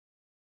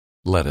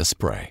Let us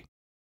pray.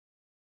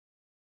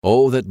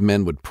 Oh, that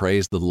men would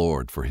praise the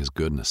Lord for his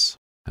goodness,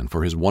 and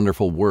for his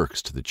wonderful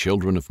works to the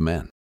children of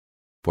men.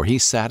 For he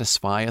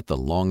satisfieth the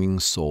longing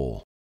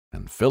soul,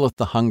 and filleth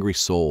the hungry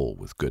soul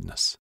with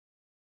goodness.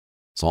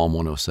 Psalm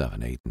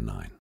 107, 8 and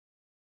 9.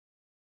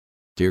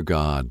 Dear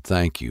God,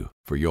 thank you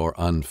for your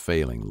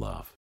unfailing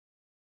love.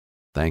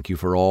 Thank you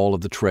for all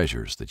of the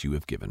treasures that you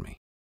have given me.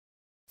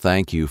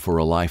 Thank you for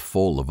a life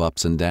full of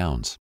ups and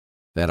downs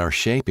that are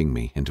shaping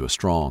me into a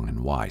strong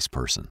and wise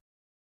person.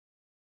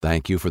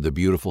 Thank you for the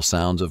beautiful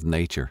sounds of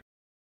nature.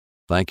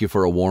 Thank you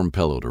for a warm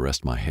pillow to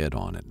rest my head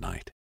on at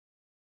night.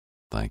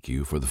 Thank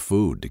you for the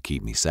food to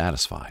keep me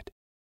satisfied.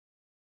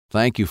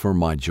 Thank you for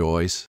my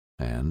joys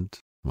and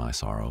my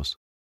sorrows,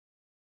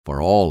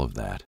 for all of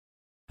that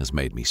has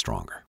made me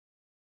stronger.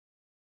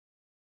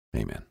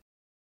 Amen.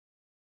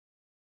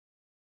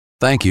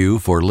 Thank you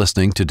for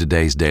listening to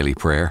today's daily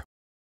prayer.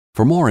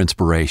 For more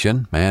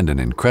inspiration and an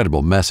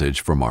incredible message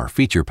from our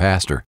feature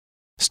pastor,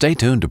 stay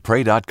tuned to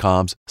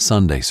Pray.com's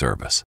Sunday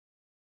service.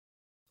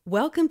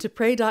 Welcome to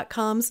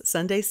Pray.com's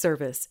Sunday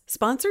service,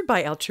 sponsored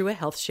by Altrua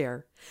Health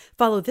Share.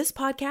 Follow this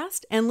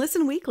podcast and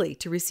listen weekly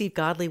to receive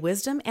godly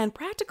wisdom and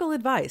practical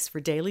advice for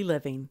daily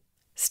living.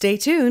 Stay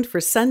tuned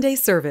for Sunday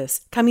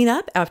service, coming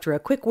up after a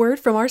quick word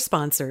from our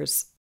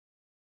sponsors.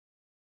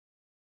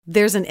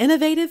 There's an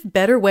innovative,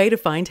 better way to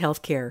find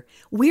healthcare.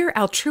 We're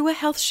Altrua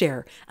Health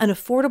Share, an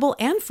affordable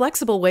and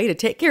flexible way to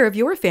take care of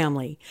your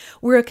family.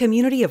 We're a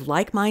community of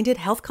like-minded,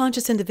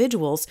 health-conscious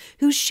individuals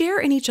who share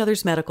in each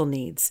other's medical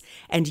needs.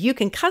 And you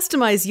can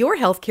customize your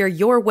healthcare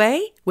your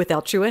way with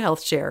Altrua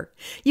Health Share.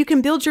 You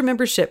can build your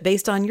membership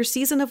based on your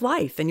season of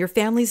life and your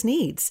family's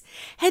needs.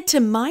 Head to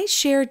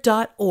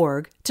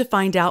myshare.org to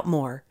find out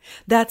more.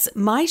 That's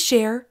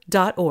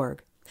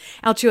myshare.org.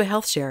 Altrua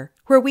Health Share,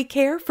 where we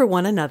care for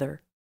one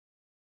another.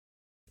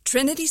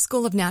 Trinity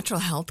School of Natural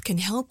Health can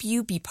help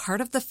you be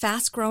part of the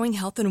fast-growing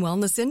health and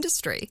wellness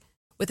industry.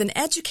 With an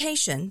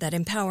education that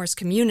empowers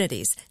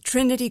communities,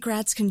 Trinity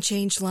grads can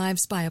change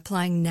lives by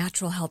applying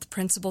natural health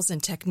principles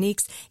and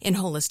techniques in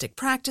holistic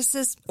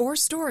practices or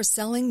stores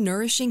selling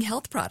nourishing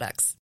health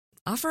products.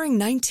 Offering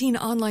 19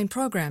 online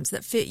programs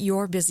that fit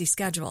your busy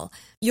schedule,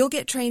 you'll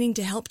get training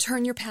to help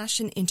turn your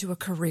passion into a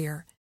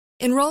career.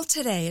 Enroll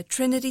today at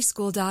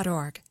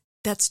trinityschool.org.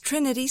 That's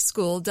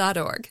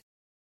trinityschool.org.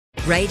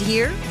 Right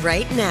here,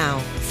 right now.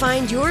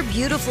 Find your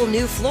beautiful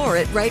new floor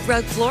at Right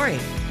Rug Flooring.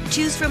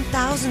 Choose from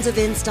thousands of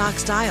in-stock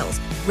styles,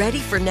 ready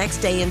for next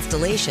day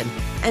installation,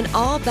 and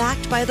all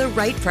backed by the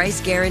right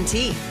price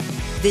guarantee.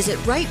 Visit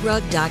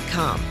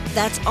rightrug.com.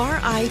 That's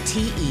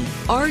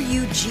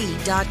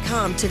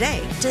RITERUG.com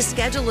today to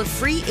schedule a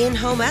free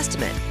in-home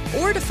estimate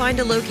or to find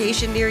a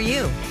location near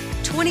you.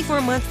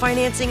 24-month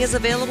financing is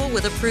available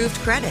with approved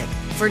credit.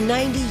 For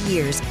 90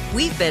 years,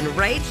 we've been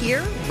right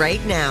here, right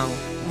now.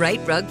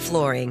 Right Rug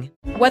Flooring.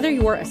 Whether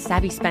you're a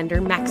savvy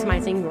spender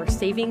maximizing your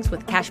savings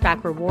with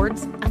cashback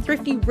rewards, a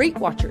thrifty rate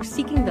watcher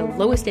seeking the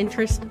lowest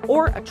interest,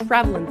 or a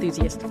travel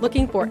enthusiast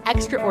looking for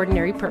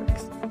extraordinary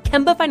perks,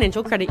 Kemba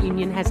Financial Credit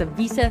Union has a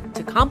visa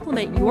to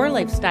complement your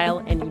lifestyle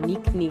and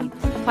unique needs.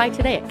 Apply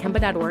today at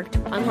Kemba.org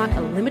to unlock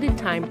a limited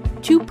time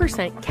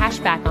 2% cash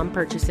back on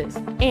purchases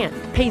and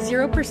pay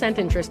 0%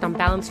 interest on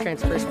balance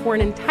transfers for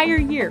an entire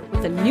year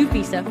with a new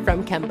visa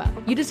from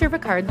Kemba. You deserve a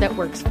card that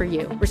works for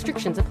you.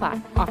 Restrictions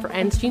apply. Offer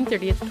ends June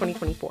 30th,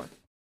 2024.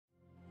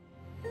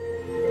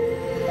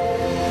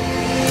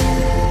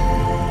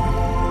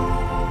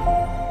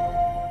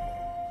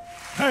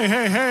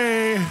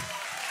 Hey.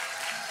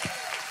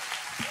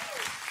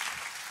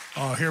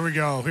 Oh, here we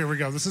go.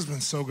 This has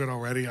been so good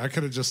already. I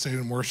could have just stayed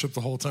in worship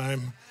the whole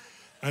time.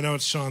 I know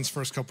it's Shawn's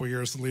first couple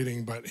years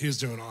leading, but he's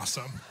doing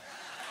awesome.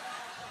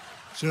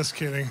 Just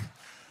kidding.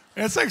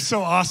 It's like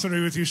so awesome to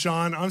be with you,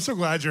 Shawn. I'm so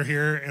glad you're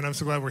here, and I'm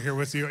so glad we're here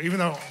with you, even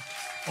though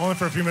only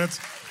for a few minutes.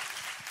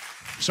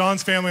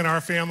 Shawn's family and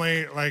our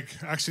family,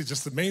 actually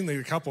just mainly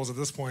the couples at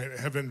this point,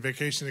 have been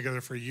vacationing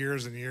together for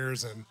years and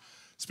years and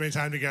spending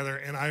time together.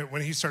 And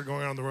when he started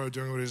going on the road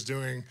doing what he was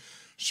doing,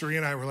 Sheree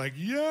and I were like,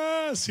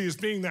 yes, he's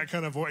being that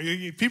kind of voice.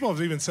 People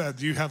have even said,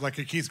 do you have like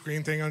a Keith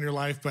Green thing on your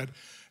life? But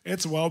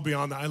it's well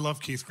beyond that. I love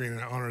Keith Green and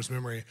I honor his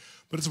memory,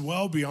 but it's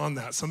well beyond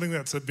that. Something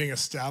that's being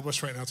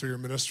established right now through your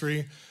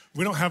ministry.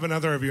 We don't have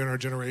another of you in our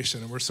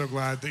generation, and we're so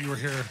glad that you were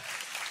here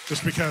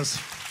just because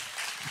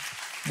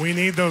we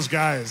need those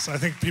guys. I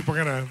think people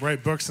are going to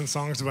write books and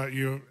songs about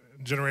you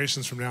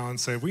generations from now and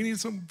say, we need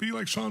some be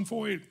like Shawn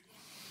Foyt.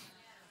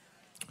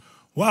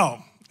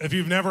 Well, if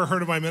you've never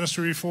heard of my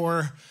ministry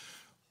before,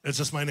 it's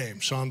just my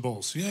name, Shawn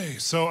Bolz. Yay.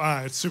 So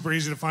it's super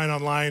easy to find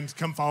online.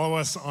 Come follow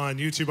us on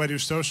YouTube. I do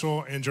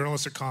social and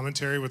journalistic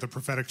commentary with a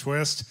prophetic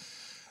twist.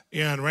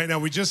 And right now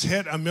we just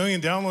hit 1 million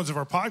downloads of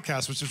our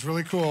podcast, which is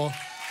really cool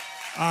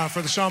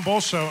for the Shawn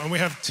Bolz Show. And we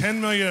have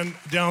 10 million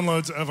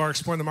downloads of our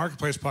Exploring the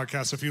Marketplace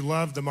podcast. So if you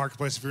love the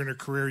marketplace, if you're in a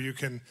career, you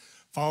can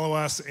follow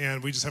us.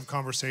 And we just have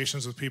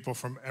conversations with people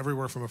from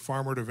everywhere, from a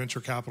farmer to a venture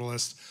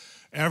capitalist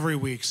every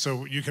week.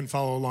 So you can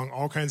follow along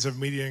all kinds of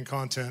media and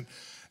content.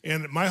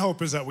 And my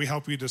hope is that we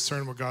help you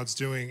discern what God's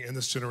doing in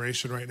this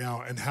generation right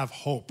now and have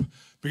hope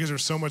because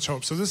there's so much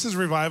hope. So this is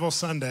Revival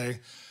Sunday,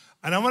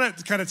 and I want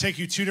to kind of take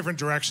you two different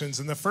directions.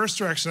 And the first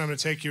direction I'm going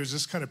to take you is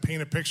just kind of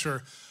paint a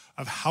picture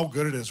of how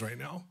good it is right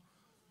now.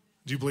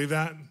 Do you believe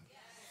that?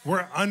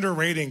 We're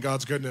underrating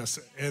God's goodness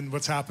and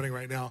what's happening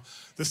right now.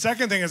 The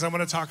second thing is I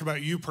want to talk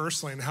about you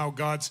personally and how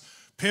God's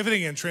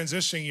pivoting and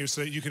transitioning you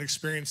so that you can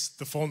experience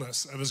the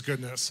fullness of his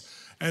goodness.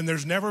 And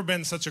there's never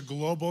been such a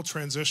global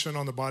transition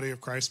on the body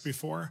of Christ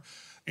before.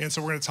 And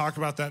so we're going to talk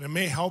about that. And it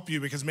may help you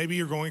because maybe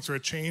you're going through a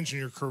change in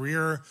your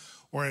career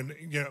or in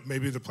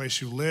maybe the place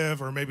you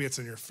live, or maybe it's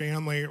in your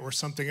family or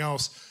something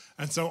else.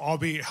 And so I'll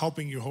be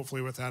helping you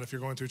hopefully with that if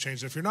you're going through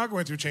change. If you're not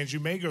going through change,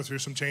 you may go through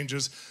some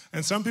changes.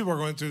 And some people are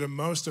going through the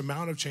most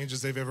amount of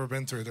changes they've ever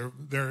been through.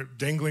 They're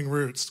dangling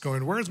roots,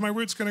 going, where's my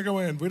roots going to go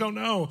in? We don't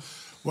know.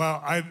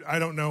 Well, I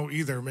don't know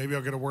either. Maybe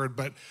I'll get a word,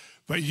 but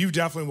you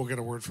definitely will get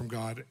a word from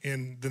God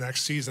in the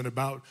next season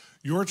about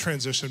your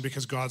transition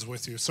because God's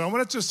with you. So I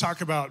want to just talk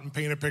about and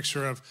paint a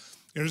picture of,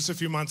 just a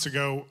few months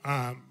ago,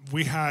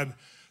 we had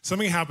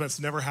something happen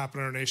that's never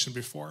happened in our nation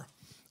before.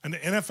 An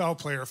NFL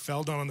player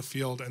fell down on the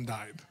field and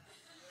died.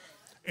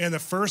 And the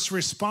first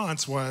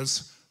response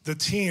was the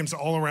teams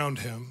all around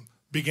him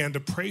began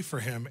to pray for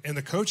him, and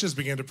the coaches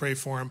began to pray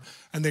for him,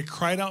 and they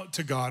cried out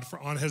to God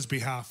on his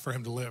behalf for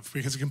him to live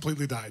because he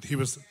completely died. He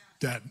was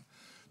dead.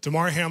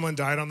 Damar Hamlin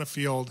died on the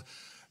field,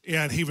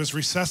 and he was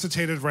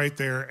resuscitated right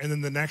there. And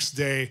then the next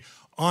day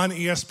on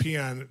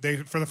ESPN, they,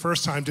 for the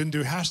first time, didn't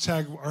do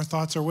hashtag our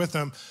thoughts are with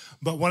him,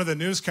 but one of the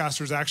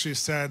newscasters actually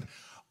said,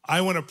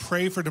 I want to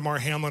pray for Damar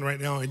Hamlin right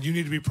now, and you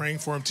need to be praying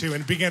for him too,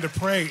 and began to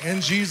pray in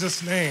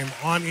Jesus' name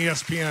on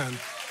ESPN.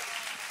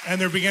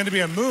 And there began to be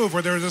a move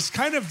where there was this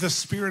kind of the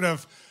spirit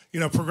of,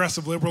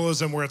 progressive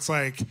liberalism where it's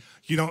like,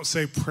 you don't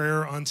say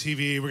prayer on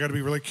TV, we got to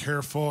be really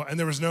careful. And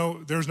there was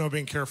no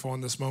being careful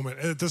in this moment.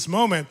 And at this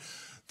moment,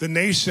 the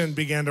nation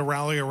began to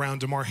rally around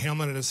Damar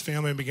Hamlin and his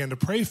family and began to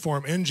pray for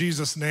him in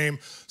Jesus' name.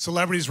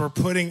 Celebrities were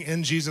putting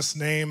in Jesus'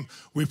 name,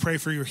 we pray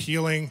for your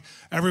healing.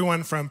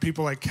 Everyone from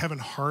people like Kevin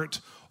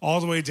Hart all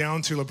the way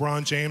down to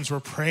LeBron James were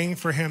praying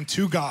for him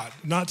to God,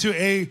 not to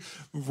a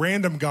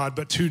random God,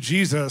 but to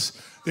Jesus.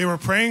 They were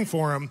praying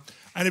for him.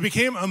 And it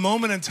became a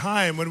moment in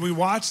time when we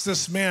watched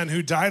this man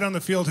who died on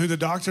the field, who the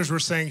doctors were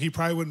saying he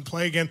probably wouldn't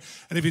play again.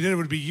 And if he did, it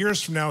would be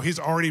years from now. He's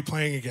already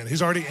playing again.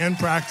 He's already in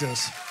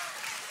practice.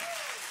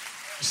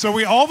 So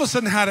we all of a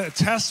sudden had a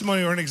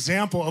testimony or an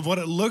example of what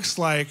it looks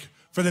like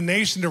for the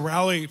nation to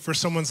rally for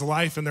someone's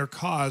life and their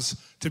cause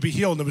to be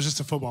healed. And it was just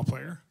a football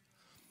player.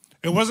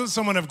 It wasn't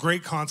someone of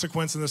great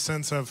consequence in the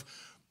sense of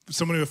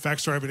someone who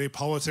affects our everyday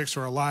politics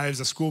or our lives,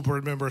 a school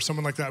board member or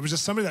someone like that. It was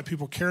just somebody that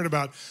people cared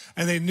about,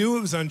 and they knew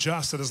it was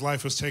unjust that his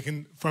life was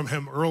taken from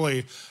him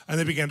early, and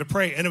they began to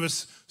pray. And it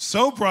was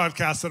so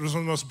broadcast that it was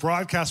one of the most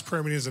broadcast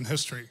prayer meetings in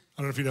history.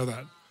 I don't know if you know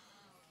that.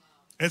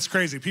 It's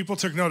crazy. People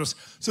took notice.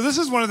 So this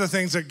is one of the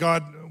things that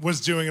God was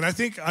doing, and I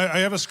think I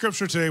have a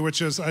scripture today,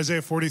 which is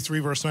Isaiah 43,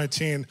 verse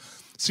 19.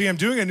 See, I'm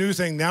doing a new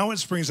thing. Now it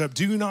springs up.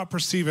 Do you not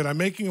perceive it? I'm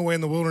making a way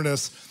in the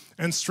wilderness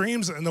and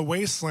streams in the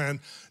wasteland.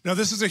 Now,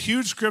 this is a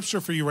huge scripture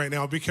for you right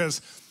now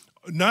because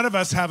none of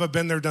us have a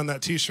been there, done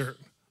that t-shirt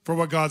for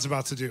what God's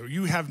about to do.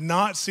 You have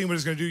not seen what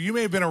he's going to do. You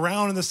may have been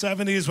around in the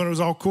 70s when it was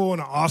all cool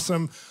and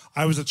awesome.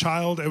 I was a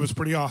child. It was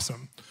pretty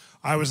awesome.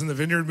 I was in the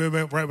Vineyard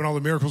movement right when all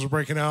the miracles were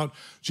breaking out,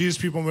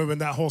 Jesus People movement,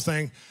 that whole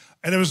thing.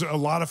 And it was a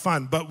lot of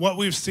fun. But what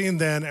we've seen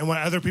then and what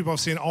other people have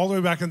seen all the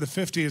way back in the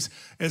 50s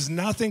is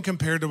nothing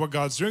compared to what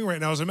God's doing right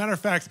now. As a matter of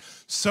fact,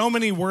 so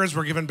many words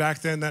were given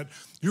back then that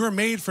you were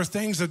made for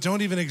things that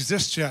don't even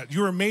exist yet.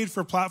 You were made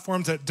for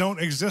platforms that don't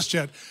exist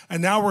yet.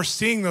 And now we're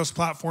seeing those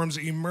platforms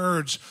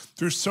emerge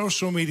through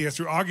social media,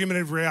 through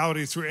augmented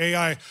reality, through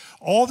AI.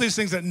 All these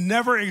things that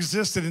never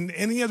existed in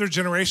any other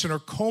generation are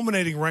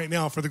culminating right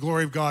now for the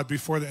glory of God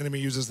before the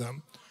enemy uses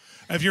them.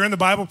 If you're in the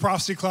Bible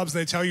prophecy clubs and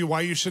they tell you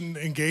why you shouldn't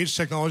engage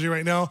technology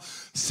right now,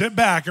 sit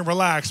back and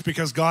relax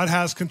because God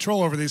has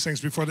control over these things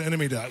before the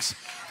enemy does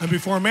and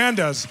before man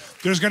does.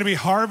 There's going to be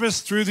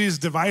harvest through these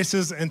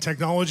devices and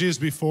technologies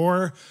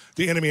before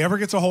the enemy ever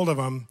gets a hold of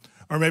them,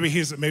 or maybe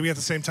at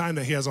the same time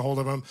that he has a hold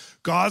of them.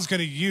 God's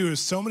going to use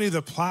so many of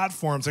the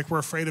platforms, like we're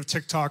afraid of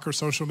TikTok or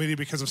social media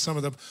because of some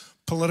of the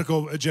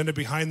political agenda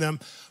behind them.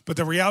 But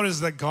the reality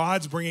is that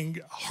God's bringing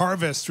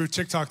harvest through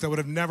TikTok that would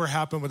have never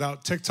happened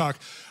without TikTok.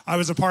 I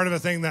was a part of a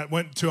thing that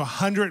went to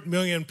 100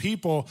 million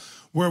people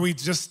where we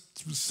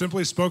just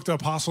simply spoke the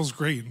Apostles'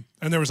 Creed.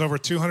 And there was over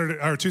 2,000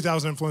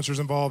 influencers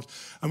involved.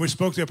 And we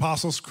spoke the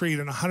Apostles' Creed,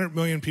 and 100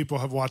 million people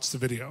have watched the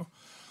video.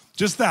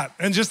 Just that.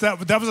 And just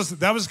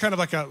that was kind of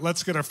like a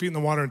let's get our feet in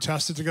the water and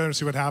test it together and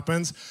see what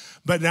happens.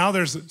 But now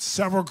there's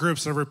several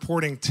groups that are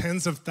reporting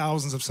tens of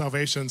thousands of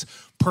salvations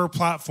per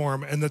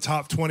platform in the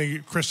top 20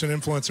 Christian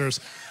influencers.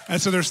 And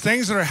so there's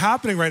things that are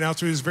happening right now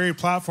through these very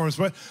platforms.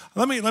 But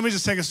let me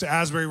just take us to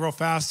Asbury real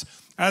fast.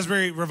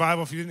 Asbury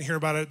Revival, if you didn't hear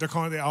about it, they're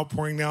calling it the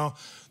Outpouring now.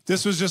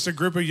 This was just a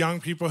group of young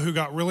people who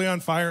got really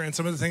on fire, and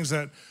some of the things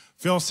that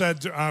Phil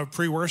said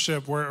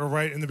pre-worship, or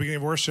right in the beginning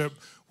of worship,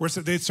 where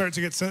they'd start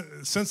to get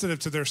sensitive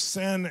to their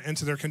sin and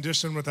to their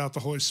condition without the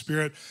Holy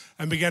Spirit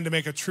and began to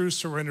make a true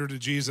surrender to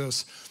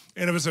Jesus.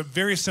 And it was a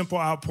very simple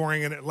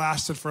outpouring, and it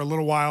lasted for a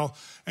little while.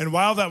 And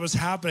while that was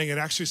happening, it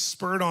actually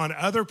spurred on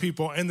other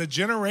people in the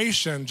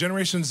Generation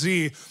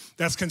Z,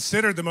 that's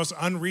considered the most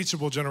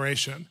unreachable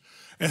generation.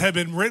 It had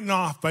been written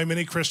off by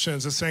many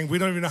Christians as saying, we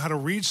don't even know how to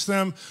reach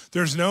them.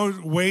 There's no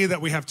way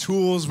that we have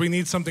tools. We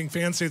need something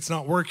fancy. It's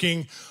not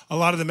working. A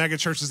lot of the mega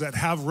churches that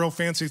have real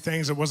fancy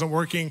things, it wasn't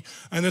working.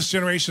 And this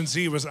Generation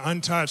Z was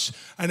untouched.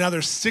 And now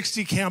there's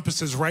 60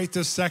 campuses right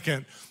this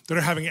second that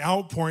are having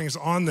outpourings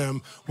on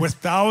them with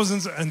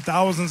thousands and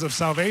thousands of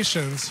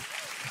salvations.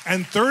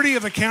 And 30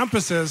 of the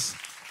campuses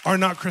are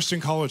not Christian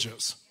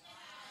colleges.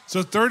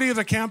 So 30 of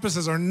the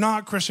campuses are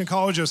not Christian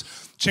colleges.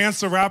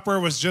 Chance the Rapper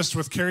was just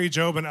with Carrie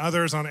Job and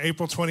others on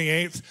April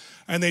 28th,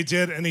 and they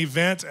did an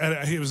event.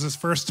 It was his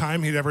first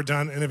time he'd ever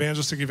done an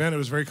evangelistic event. It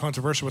was very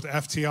controversial with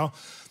FTL.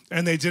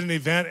 And they did an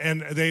event,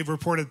 and they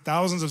reported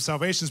thousands of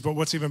salvations. But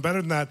what's even better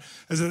than that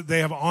is that they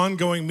have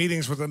ongoing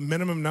meetings with a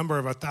minimum number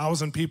of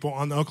 1,000 people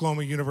on the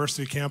Oklahoma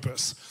University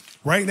campus.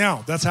 Right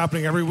now, that's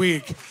happening every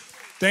week.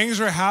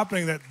 Things are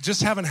happening that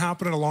just haven't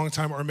happened in a long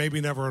time, or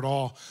maybe never at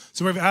all.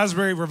 So we have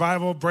Asbury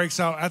Revival breaks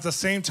out at the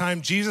same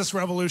time. Jesus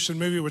Revolution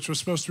movie, which was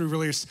supposed to be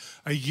released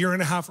a year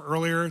and a half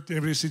earlier. Did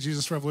anybody see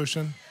Jesus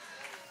Revolution?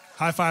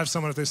 High five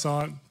someone if they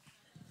saw it.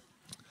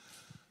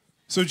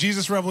 So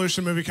Jesus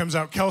Revolution movie comes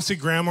out. Kelsey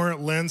Grammer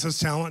lends his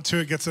talent to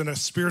it, gets in a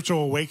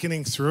spiritual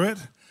awakening through it,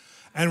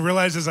 and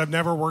realizes I've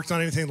never worked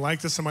on anything like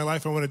this in my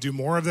life. I want to do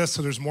more of this.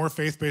 So there's more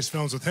faith-based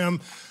films with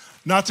him.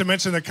 Not to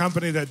mention the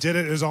company that did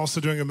it is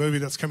also doing a movie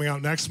that's coming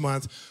out next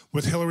month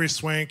with Hilary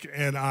Swank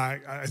and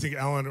I think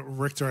Alan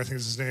Richter, I think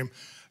is his name.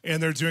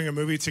 And they're doing a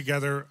movie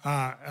together,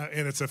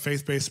 and it's a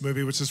faith-based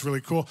movie, which is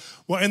really cool.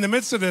 Well, in the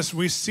midst of this,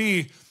 we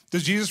see the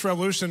Jesus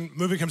Revolution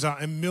movie comes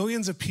out, and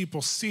millions of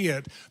people see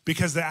it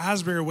because the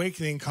Asbury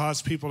Awakening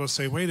caused people to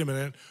say, wait a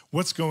minute,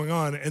 what's going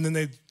on? And then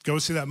they go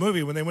see that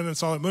movie. When they went and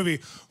saw that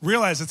movie,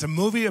 realize it's a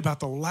movie about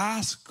the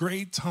last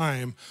great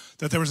time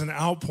that there was an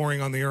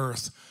outpouring on the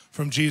earth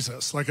from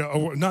Jesus, like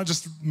not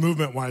just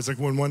movement-wise, like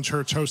when one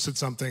church hosted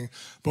something,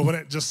 but when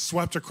it just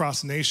swept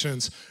across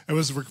nations. It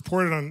was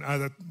reported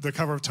on the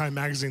cover of Time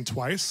magazine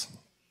twice,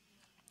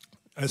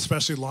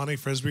 especially Lonnie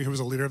Frisbee, who was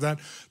a leader of that.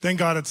 Thank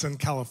God it's in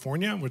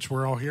California, which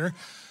we're all here,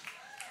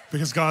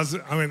 because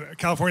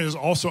California is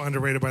also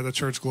underrated by the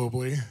church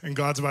globally, and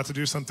God's about to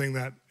do something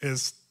that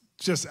is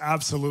just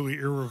absolutely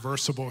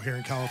irreversible here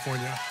in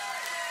California.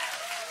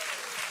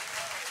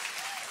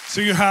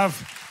 So you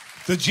have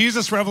the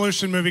Jesus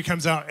Revolution movie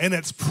comes out, and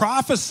it's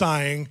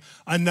prophesying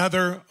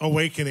another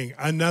awakening,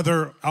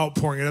 another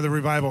outpouring, another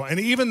revival. And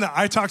even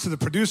I talked to the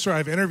producer.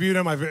 I've interviewed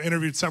him. I've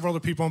interviewed several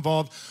of the people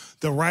involved,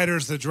 the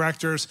writers, the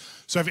directors.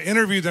 So I've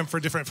interviewed them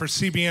for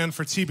CBN,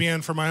 for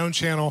TBN, for my own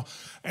channel.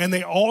 And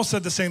they all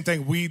said the same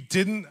thing. We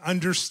didn't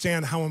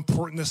understand how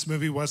important this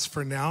movie was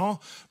for now,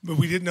 but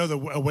we didn't know the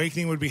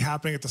awakening would be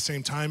happening at the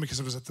same time because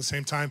it was at the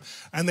same time.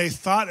 And they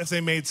thought if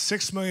they made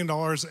 $6 million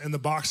in the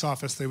box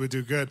office, they would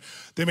do good.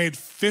 They made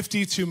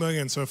 $52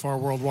 million so far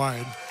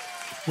worldwide,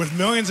 with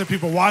millions of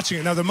people watching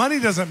it. Now, the money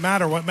doesn't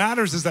matter. What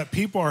matters is that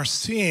people are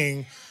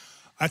seeing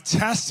a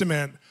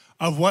testament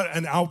of what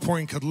an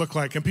outpouring could look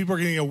like. And people are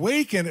getting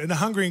awakened and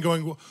hungry and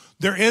going, well,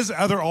 there is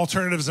other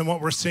alternatives than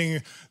what we're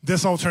seeing,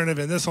 this alternative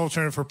and this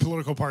alternative for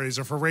political parties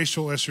or for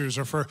racial issues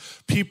or for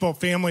people,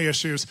 family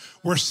issues.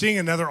 We're seeing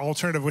another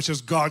alternative, which is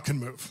God can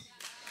move.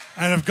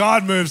 And if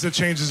God moves, it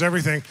changes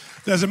everything.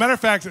 As a matter of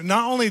fact,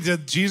 not only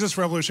did Jesus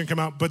Revolution come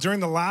out, but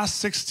during the last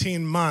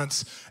 16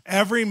 months,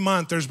 every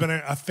month there's been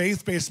a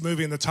faith-based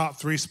movie in the top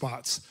 3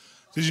 spots.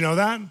 Did you know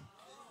that?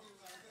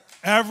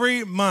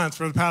 Every month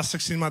for the past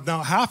 16 months.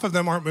 Now, half of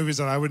them aren't movies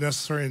that I would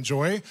necessarily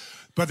enjoy,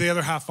 but the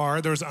other half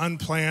are. There was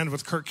Unplanned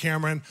with Kirk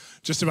Cameron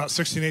just about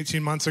 16,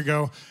 18 months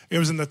ago. It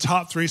was in the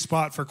top 3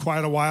 spot for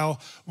quite a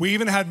while. We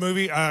even had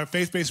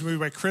faith-based movie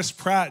by Chris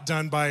Pratt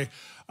done by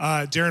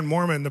Darren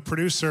Mormon, the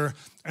producer,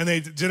 and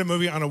they did a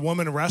movie on a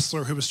woman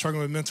wrestler who was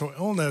struggling with mental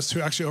illness who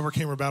actually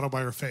overcame her battle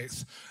by her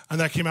faith. And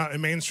that came out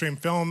in mainstream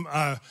film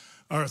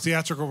or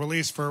theatrical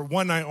release for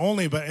one night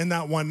only, but in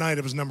that one night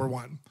it was number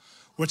 1.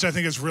 Which I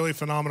think is really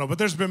phenomenal. But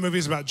there's been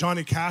movies about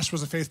Johnny Cash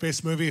was a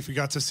faith-based movie, if you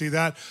got to see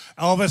that.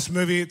 Elvis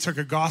movie took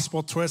a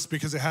gospel twist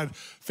because it had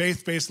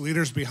faith-based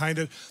leaders behind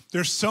it.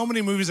 There's so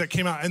many movies that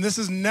came out, and this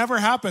has never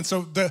happened.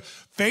 So the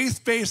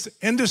faith-based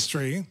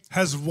industry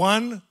has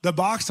won the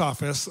box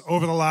office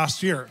over the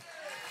last year.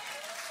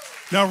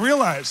 Now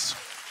realize,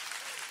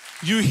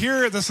 you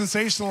hear the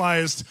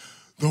sensationalized,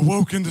 the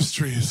woke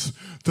industries,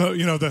 the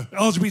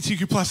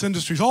LGBTQ plus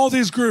industries, all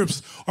these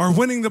groups are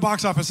winning the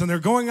box office and they're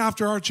going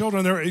after our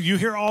children. You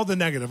hear all the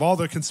negative, all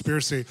the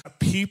conspiracy.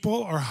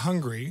 People are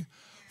hungry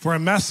for a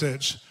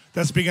message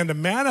that's begun to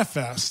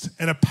manifest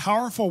in a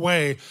powerful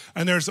way,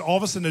 and there's all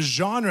of a sudden a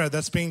genre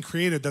that's being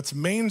created that's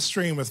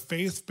mainstream with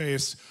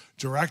faith-based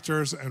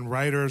directors and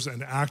writers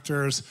and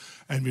actors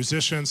and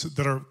musicians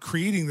that are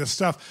creating this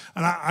stuff.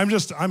 And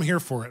I'm here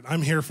for it.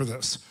 I'm here for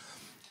this.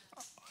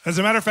 As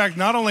a matter of fact,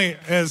 not only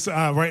is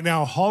right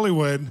now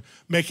Hollywood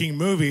making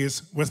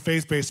movies with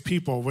faith-based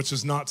people, which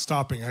is not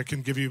stopping. I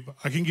can give you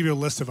a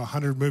list of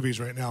 100 movies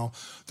right now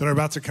that are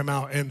about to come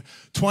out, and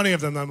 20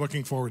 of them I'm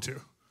looking forward to.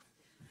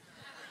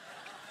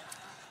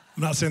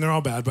 I'm not saying they're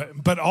all bad,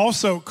 but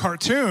also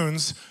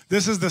cartoons.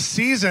 This is the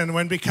season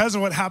when, because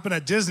of what happened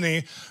at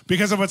Disney,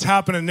 because of what's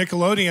happened at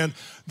Nickelodeon,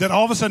 that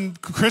all of a sudden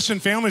Christian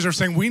families are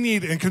saying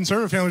and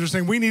conservative families are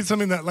saying we need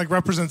something that like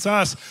represents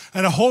us.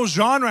 And a whole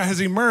genre has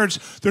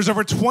emerged. There's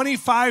over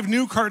 25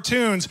 new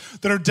cartoons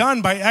that are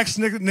done by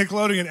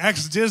ex-Nickelodeon,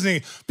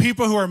 ex-Disney,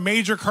 people who are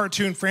major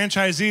cartoon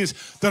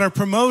franchisees that are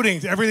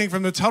promoting everything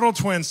from the Tuttle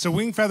Twins to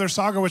Wing Feather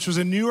Saga, which was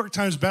a New York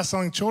Times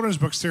bestselling children's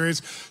book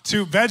series,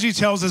 to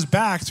VeggieTales is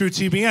back through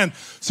TBN.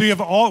 So you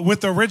have all,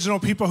 with the original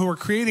people who were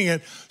creating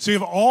it, so you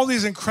have all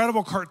these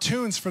incredible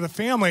cartoons for the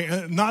family,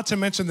 not to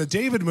mention the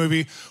David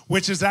movie,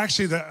 which is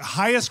actually the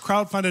highest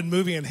crowdfunded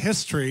movie in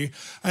history,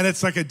 and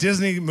it's like a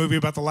Disney movie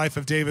about the life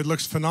of David. It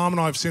looks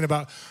phenomenal. I've seen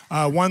about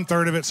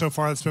 1/3 of it so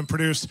far that's been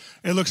produced.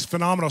 It looks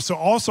phenomenal. So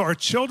also our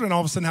children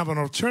all of a sudden have an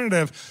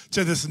alternative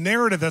to this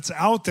narrative that's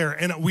out there,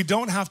 and we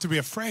don't have to be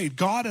afraid.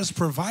 God is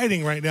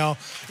providing right now,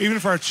 even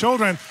for our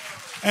children.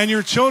 And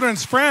your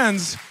children's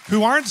friends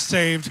who aren't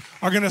saved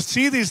are going to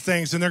see these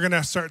things, and they're going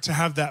to start to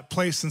have that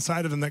place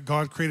inside of them that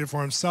God created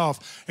for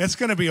himself. It's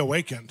going to be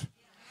awakened.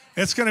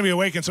 It's going to be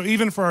awakened. So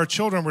even for our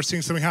children, we're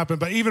seeing something happen.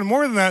 But even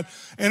more than that,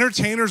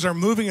 entertainers are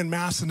moving en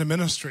masse into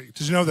ministry.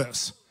 Did you know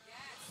this?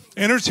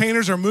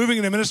 Entertainers are moving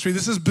into ministry.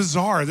 This is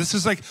bizarre. This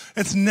is like,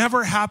 it's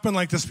never happened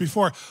like this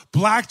before.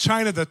 Blac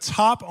Chyna, the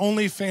top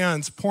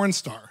OnlyFans porn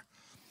star,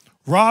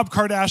 Rob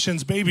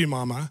Kardashian's baby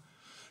mama,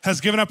 has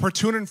given up her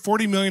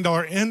 $240 million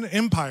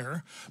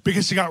empire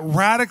because she got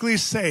radically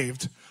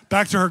saved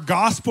back to her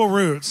gospel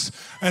roots,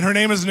 and her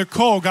name is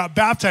Nicole, got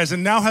baptized,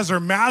 and now has her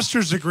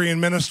master's degree in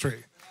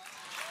ministry.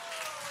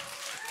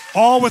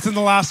 All within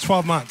the last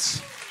 12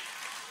 months.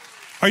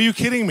 Are you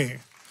kidding me?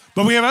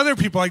 But we have other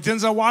people like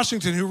Denzel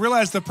Washington who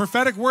realized the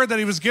prophetic word that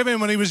he was given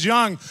when he was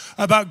young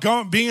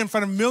about being in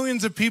front of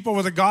millions of people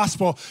with the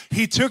gospel.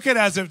 He took it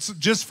as it's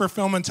just for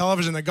film and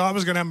television, that God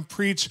was going to have him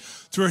preach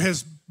through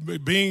his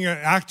being an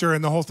actor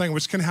and the whole thing,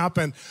 which can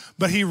happen.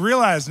 But he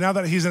realized now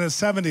that he's in his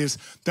 70s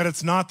that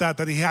it's not that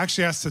he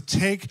actually has to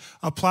take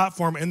a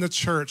platform in the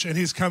church, and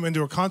he's come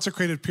into a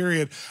consecrated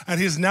period,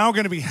 and he's now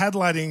going to be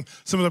headlighting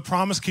some of the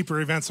Promise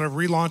Keeper events that are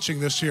relaunching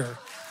this year.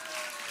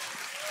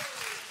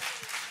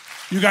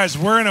 You guys,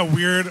 we're in a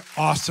weird,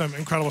 awesome,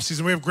 incredible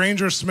season. We have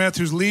Granger Smith,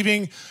 who's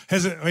leaving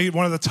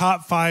one of the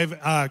top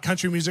 5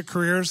 country music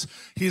careers.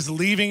 He's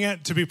leaving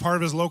it to be part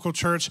of his local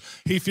church.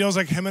 He feels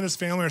like him and his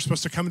family are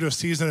supposed to come into a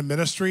season of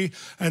ministry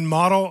and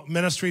model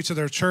ministry to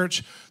their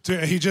church.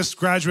 He just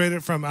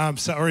graduated from,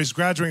 he's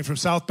graduating from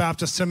South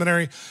Baptist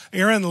Seminary.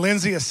 Aaron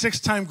Lindsay, a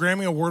 6-time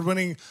Grammy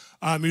Award-winning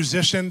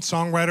musician,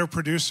 songwriter,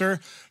 producer,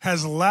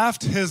 has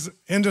left his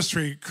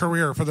industry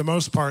career for the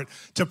most part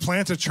to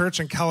plant a church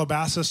in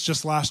Calabasas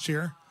just last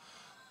year.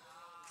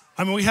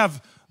 I mean, we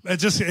have,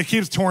 it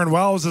keeps touring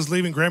well. Is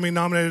leaving,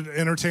 Grammy-nominated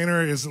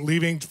entertainer, is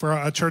leaving for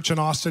a church in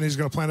Austin. He's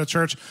going to plant a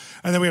church.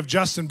 And then we have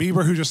Justin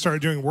Bieber, who just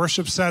started doing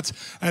worship sets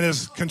and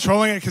is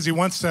controlling it because he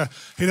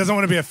doesn't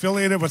want to be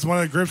affiliated with one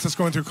of the groups that's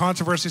going through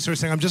controversy. So he's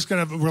saying, I'm just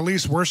going to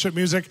release worship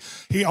music.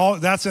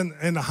 That's in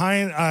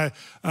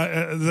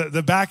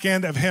the back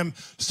end of him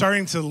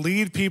starting to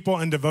lead people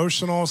in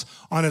devotionals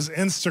on his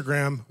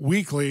Instagram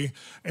weekly,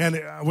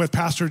 and with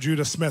Pastor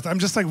Judah Smith. I'm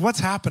just like,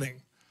 what's happening?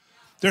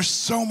 There's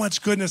so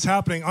much goodness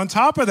happening. On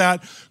top of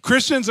that,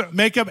 Christians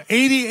make up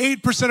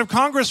 88% of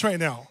Congress right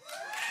now.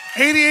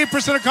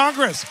 88% of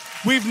Congress.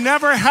 We've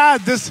never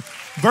had this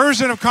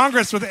version of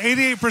Congress with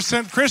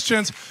 88%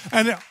 Christians.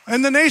 And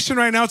in the nation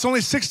right now, it's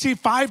only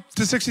 65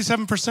 to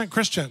 67%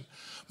 Christian.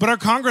 But our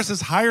Congress is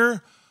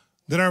higher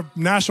than our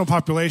national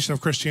population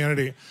of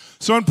Christianity.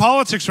 So in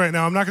politics right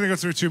now, I'm not going to go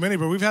through too many,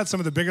 but we've had some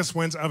of the biggest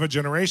wins of a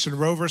generation.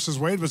 Roe versus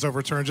Wade was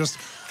overturned just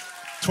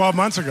 12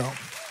 months ago.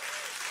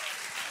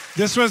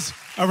 This was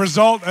a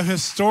result of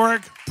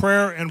historic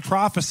prayer and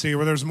prophecy,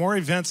 where there's more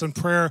events in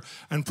prayer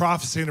and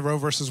prophecy in Roe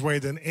versus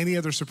Wade than any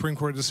other Supreme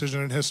Court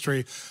decision in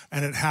history,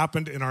 and it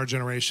happened in our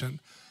generation.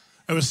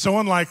 It was so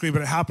unlikely,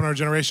 but it happened in our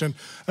generation.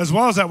 As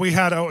well as that, we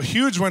had a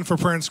huge win for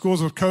prayer in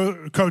schools with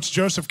Coach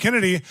Joseph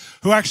Kennedy,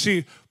 who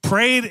actually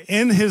prayed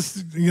in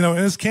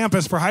his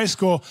campus for high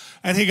school,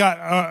 and he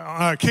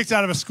got kicked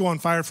out of his school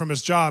and fired from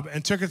his job,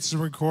 and took it to the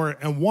Supreme Court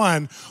and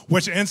won,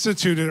 which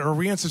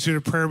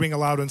reinstituted prayer being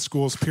allowed in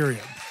schools,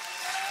 period.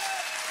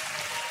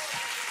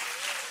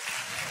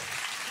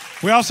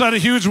 We also had a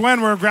huge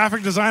win where a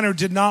graphic designer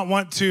did not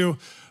want to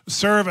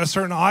serve a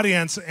certain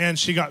audience, and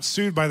she got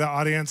sued by the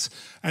audience,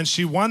 and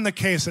she won the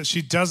case that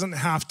she doesn't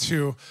have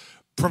to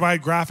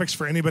provide graphics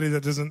for anybody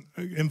that doesn't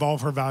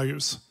involve her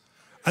values.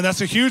 And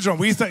that's a huge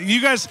one. You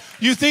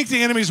think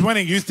the enemy's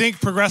winning. You think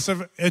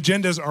progressive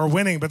agendas are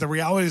winning, but the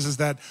reality is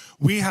that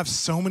we have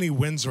so many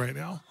wins right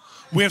now.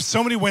 We have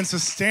so many wins to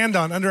stand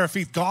on under our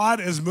feet. God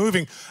is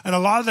moving. And a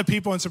lot of the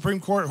people in Supreme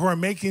Court who are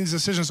making these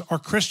decisions are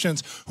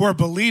Christians who are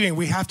believing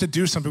we have to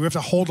do something. We have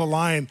to hold a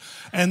line.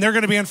 And they're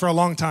going to be in for a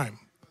long time.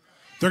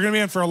 They're going to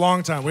be in for a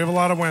long time. We have a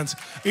lot of wins.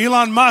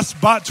 Elon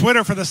Musk bought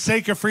Twitter for the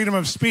sake of freedom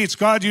of speech.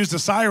 God used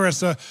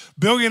Cyrus, a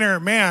billionaire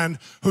man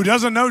who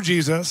doesn't know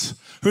Jesus,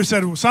 who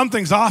said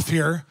something's off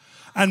here,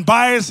 and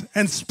buys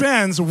and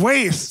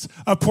wastes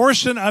a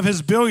portion of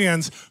his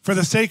billions for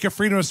the sake of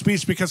freedom of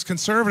speech because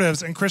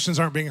conservatives and Christians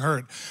aren't being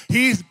heard.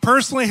 He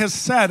personally has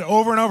said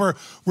over and over,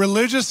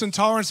 religious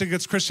intolerance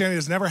against Christianity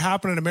has never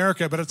happened in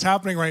America, but it's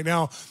happening right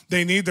now.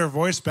 They need their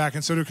voice back,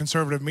 and so do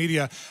conservative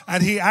media.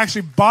 And he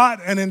actually bought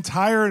an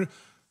entire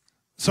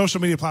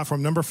social media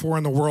platform, number 4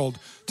 in the world,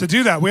 to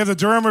do that. We have the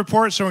Durham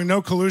report showing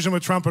no collusion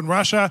with Trump and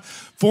Russia,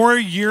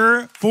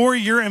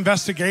 4-year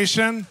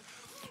investigation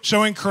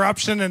showing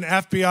corruption in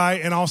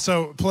FBI and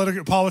also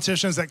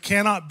politicians that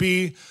cannot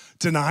be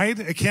denied.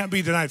 It can't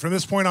be denied. From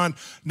this point on,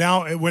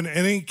 now, when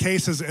any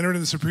case is entered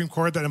in the Supreme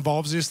Court that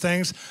involves these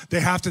things,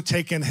 they have to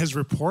take in his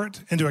report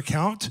into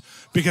account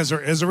because there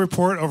is a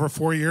report over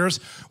 4 years.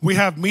 We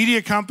have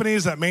media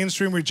companies that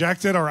mainstream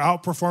rejected are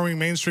outperforming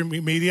mainstream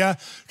media.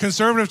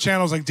 Conservative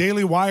channels like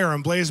Daily Wire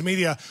and Blaze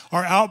Media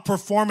are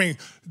outperforming.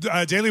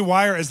 Daily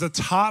Wire is the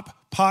top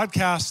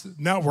podcast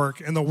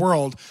network in the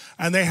world,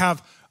 and they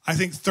have, I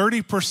think,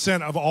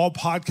 30% of all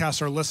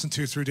podcasts are listened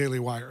to through Daily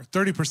Wire,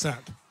 30%.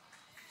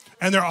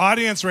 And their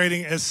audience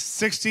rating is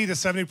 60 to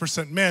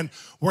 70% men,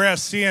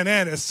 whereas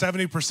CNN is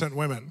 70%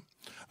 women.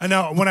 And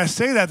now, when I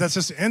say that, that's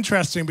just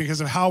interesting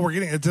because of how we're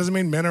getting it. It doesn't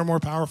mean men are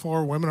more powerful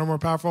or women are more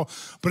powerful,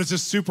 but it's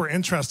just super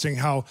interesting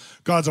how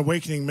God's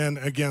awakening men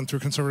again through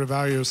conservative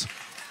values.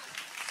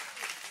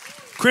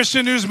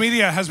 Christian news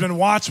media has been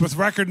watched with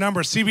record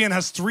numbers. CBN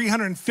has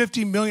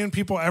 350 million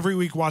people every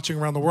week watching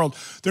around the world.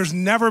 There's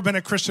never been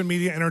a Christian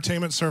media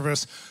entertainment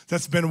service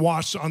that's been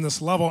watched on this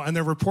level, and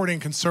they're reporting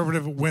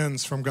conservative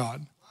wins from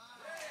God.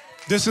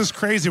 This is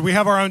crazy. We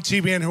have our own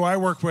TBN who I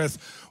work with,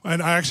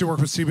 and I actually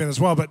work with CBN as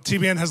well, but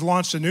TBN has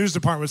launched a news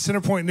department with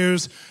Centerpoint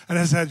News and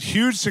has had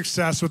huge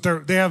success with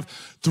they have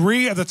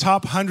 3 of the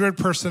top 100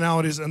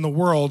 personalities in the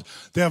world.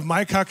 They have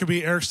Mike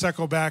Huckabee, Eric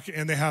Steckelbeck,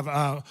 and they have,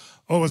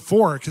 with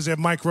 4, because they have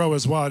Mike Rowe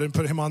as well. I didn't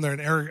put him on there,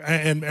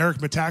 and Eric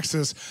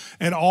Metaxas.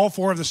 And all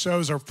 4 of the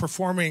shows are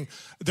performing.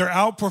 They're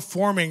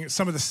outperforming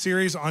some of the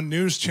series on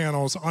news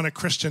channels on a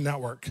Christian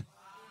network.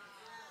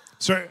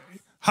 So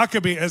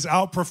Huckabee is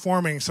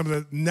outperforming some of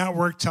the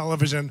network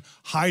television,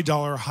 high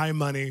dollar, high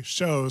money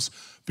shows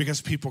because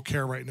people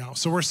care right now.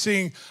 So we're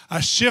seeing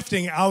a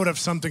shifting out of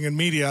something in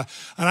media.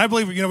 And I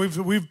believe,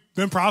 we've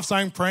been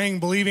prophesying,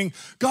 praying, believing,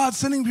 God's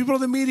sending people to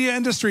the media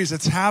industries.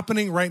 It's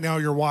happening right now.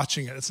 You're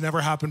watching it. It's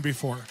never happened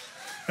before.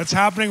 It's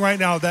happening right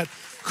now that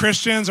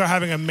Christians are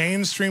having a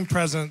mainstream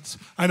presence.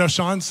 I know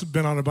Shawn's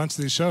been on a bunch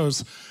of these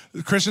shows.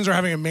 Christians are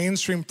having a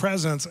mainstream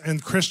presence in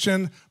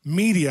Christian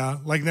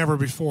media like never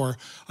before.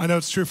 I know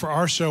it's true for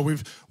our show.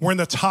 We're in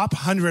the top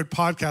 100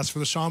 podcasts for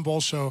the Shawn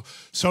Bolz Show,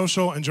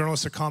 social and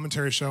journalistic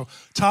commentary show.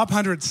 Top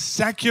 100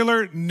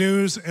 secular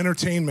news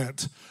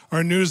entertainment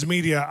or news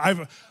media.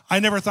 I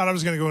never thought I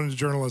was going to go into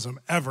journalism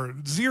ever.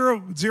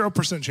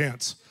 0%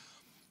 chance.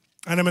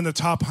 And I'm in the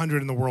top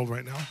 100 in the world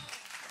right now.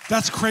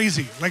 That's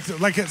crazy. Like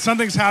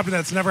something's happened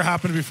that's never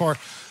happened before.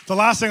 The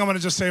last thing I'm going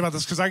to just say about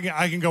this, because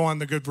I can go on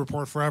the good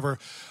report forever,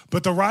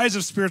 but the rise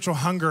of spiritual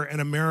hunger in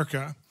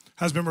America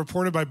has been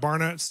reported by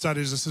Barna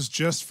Studies. This is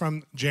just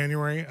from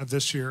January of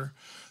this year,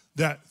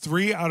 that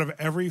 3 out of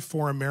every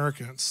 4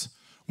 Americans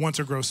want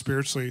to grow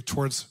spiritually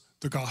towards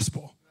the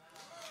gospel.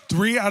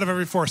 3 out of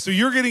every 4. So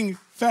you're getting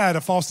fed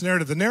a false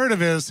narrative. The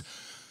narrative is,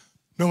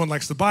 no one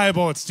likes the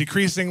Bible, it's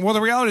decreasing. Well,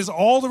 the reality is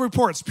all the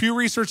reports, Pew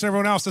Research and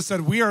everyone else has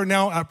said we are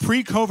now at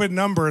pre-COVID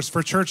numbers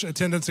for church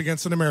attendance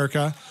in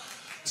America.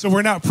 So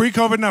we're now at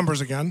pre-COVID numbers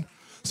again.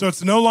 So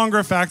it's no longer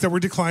a fact that we're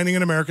declining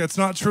in America. It's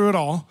not true at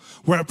all.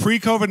 We're at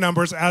pre-COVID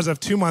numbers as of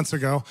 2 months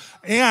ago.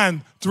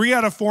 And 3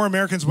 out of 4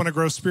 Americans want to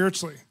grow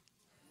spiritually.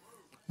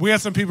 We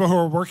had some people who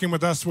were working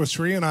with us, with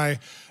Sri and I,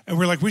 and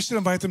we're like, we should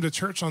invite them to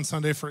church on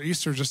Sunday for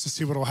Easter just to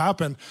see what will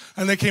happen.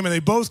 And they came and they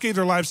both gave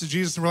their lives to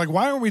Jesus. And we're like,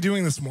 why aren't we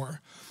doing this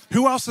more?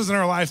 Who else is in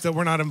our life that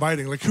we're not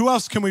inviting? Like, who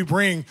else can we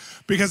bring?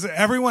 Because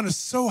everyone is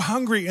so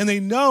hungry and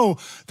they know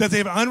that they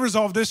have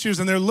unresolved issues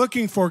and they're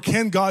looking for,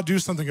 can God do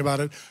something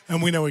about it?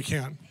 And we know he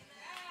can.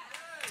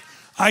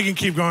 I can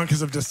keep going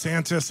because of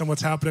DeSantis and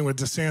what's happening with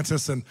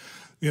DeSantis and,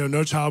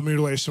 no child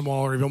mutilation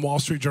wall, or even Wall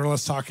Street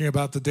journalists talking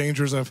about the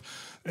dangers of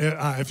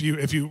if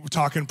you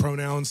talk in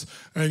pronouns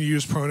and you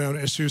use pronoun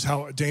issues,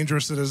 how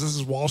dangerous it is. This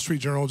is Wall Street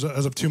Journal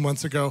as of 2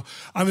 months ago.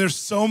 I mean, there's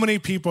so many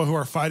people who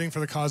are fighting for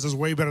the causes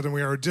way better than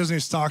we are. Disney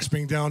stocks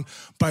being down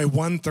by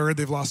 1/3.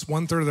 They've lost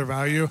 1/3 of their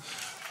value.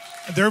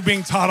 They're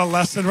being taught a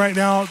lesson right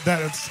now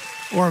that it's,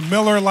 or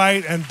Miller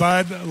Lite and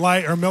Bud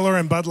Light, or Miller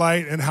and Bud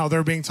Light, and how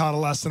they're being taught a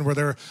lesson where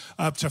they're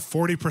up to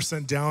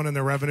 40% down in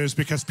their revenues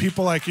because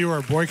people like you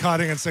are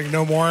boycotting and saying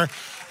no more.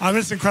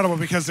 It's incredible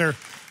because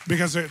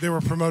they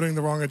were promoting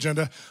the wrong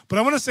agenda. But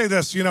I want to say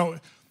this,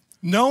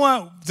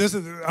 Noah.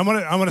 I'm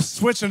going to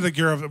switch into the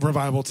gear of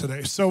revival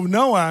today. So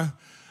Noah.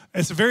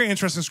 It's a very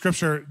interesting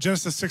scripture,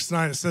 Genesis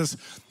 6:9. It says,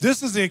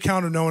 this is the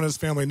account of Noah and his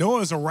family. Noah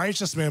was a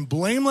righteous man,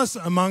 blameless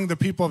among the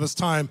people of his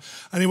time,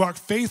 and he walked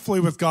faithfully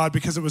with God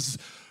because it was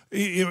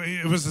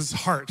it was his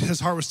heart. His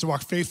heart was to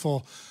walk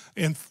faithful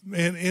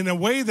in a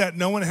way that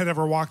no one had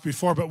ever walked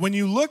before. But when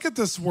you look at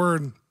this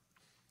word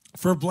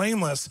for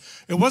blameless,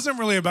 it wasn't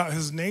really about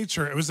his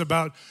nature. It was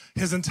about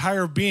his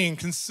entire being,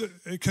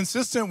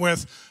 consistent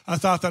with a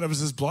thought that it was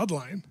his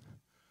bloodline,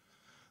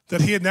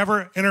 that he had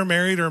never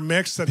intermarried or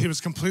mixed, that he was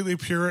completely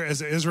pure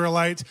as an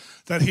Israelite,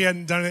 that he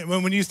hadn't done it.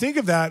 When you think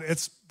of that,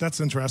 that's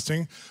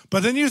interesting.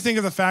 But then you think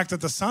of the fact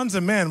that the sons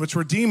of men, which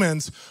were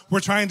demons, were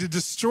trying to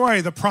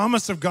destroy the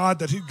promise of God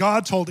that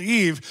God told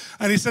Eve.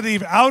 And he said,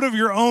 Eve, out of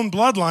your own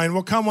bloodline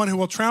will come one who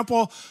will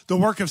trample the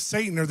work of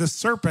Satan, or this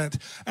serpent.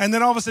 And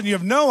then all of a sudden you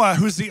have Noah,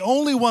 who's the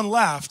only one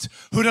left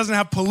who doesn't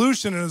have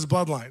pollution in his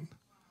bloodline.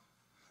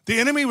 The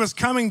enemy was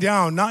coming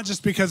down, not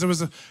just because it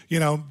was,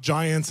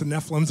 giants and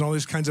Nephilims and all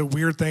these kinds of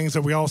weird things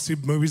that we all see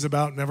movies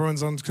about and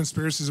everyone's on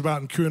conspiracies about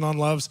and QAnon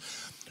loves.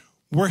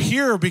 We're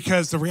here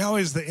because the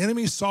reality is the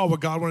enemy saw what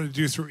God wanted to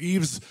do through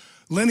Eve's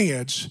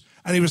lineage,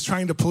 and he was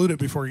trying to pollute it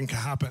before it can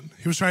happen.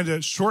 He was trying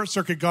to short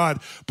circuit God,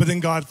 but then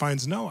God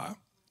finds Noah.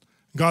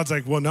 God's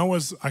like, well,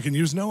 I can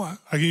use Noah.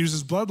 I can use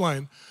his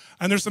bloodline.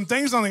 And there's some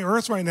things on the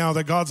earth right now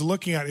that God's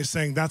looking at. He's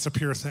saying, that's a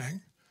pure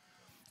thing.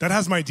 That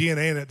has my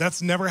DNA in it.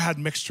 That's never had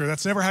mixture.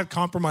 That's never had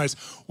compromise.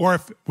 Or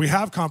if we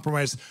have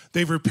compromise,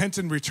 they've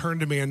repented and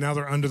returned to me, and now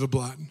they're under the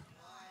blood.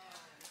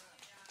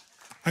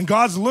 And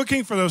God's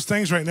looking for those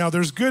things right now.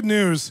 There's good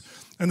news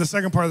in the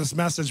second part of this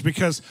message,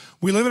 because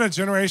we live in a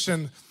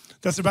generation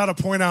that's about to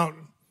point out.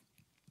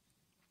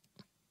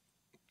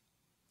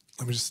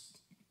 Let me just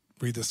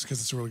read this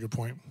because it's a really good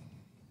point.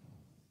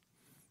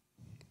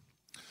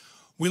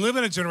 We live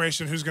in a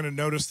generation who's going to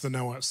notice the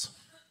Noahs.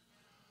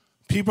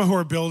 People who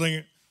are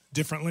building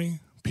differently,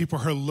 people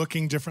who are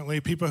looking differently,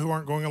 people who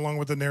aren't going along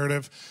with the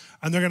narrative,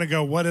 and they're going to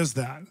go, what is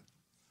that?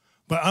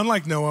 But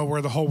unlike Noah,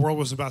 where the whole world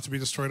was about to be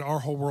destroyed, our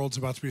whole world's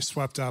about to be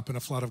swept up in a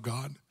flood of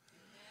God.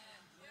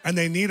 And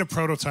they need a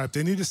prototype.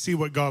 They need to see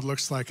what God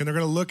looks like. And they're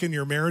going to look in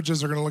your marriages.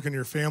 They're going to look in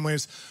your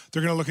families.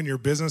 They're going to look in your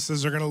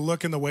businesses. They're going to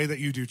look in the way that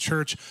you do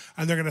church.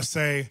 And they're going to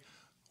say,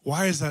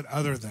 why is that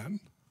other than?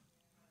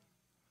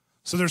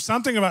 So there's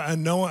something about a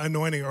Noah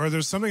anointing, or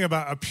there's something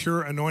about a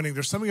pure anointing.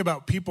 There's something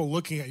about people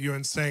looking at you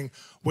and saying,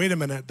 wait a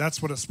minute,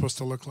 that's what it's supposed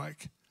to look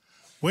like.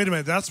 Wait a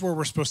minute, that's where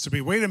we're supposed to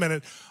be. Wait a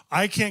minute,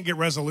 I can't get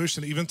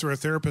resolution even through a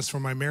therapist for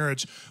my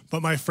marriage,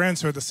 but my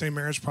friends who had the same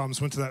marriage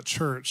problems went to that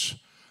church,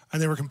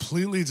 and they were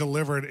completely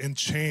delivered and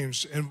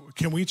changed. And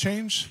can we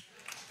change?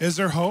 Is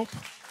there hope?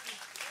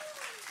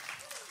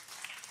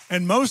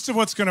 And most of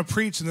what's going to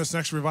preach in this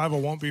next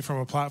revival won't be from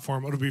a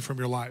platform. It'll be from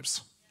your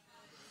lives.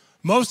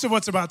 Most of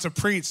what's about to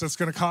preach that's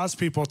going to cause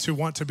people to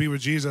want to be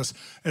with Jesus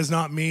is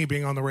not me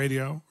being on the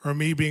radio or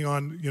me being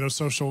on,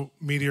 social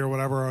media or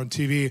whatever, or on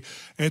TV.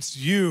 It's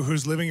you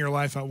who's living your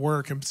life at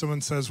work, and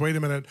someone says, wait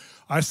a minute,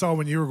 I saw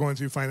when you were going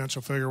through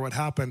financial failure what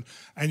happened,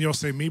 and you'll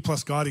say me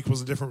plus God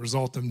equals a different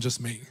result than just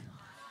me.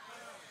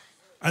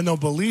 And they'll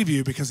believe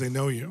you because they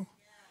know you.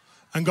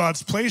 And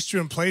God's placed you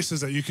in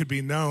places that you could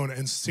be known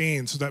and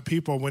seen, so that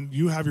people, when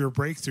you have your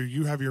breakthrough,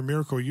 you have your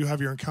miracle, you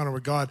have your encounter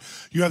with God,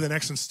 you have the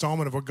next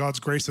installment of what God's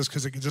grace is,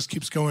 because it just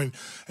keeps going.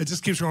 It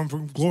just keeps going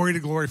from glory to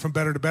glory, from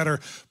better to better.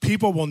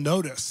 People will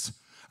notice.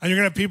 And you're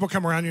going to have people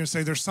come around you and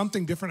say, there's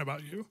something different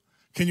about you.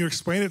 Can you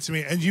explain it to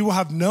me? And you will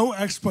have no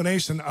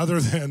explanation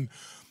other than,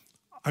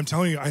 I'm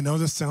telling you, I know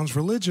this sounds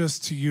religious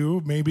to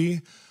you,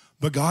 maybe,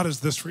 but God is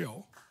this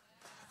real.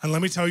 And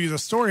let me tell you the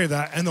story of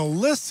that. And they'll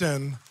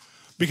listen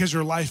because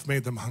your life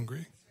made them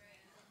hungry.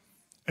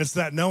 It's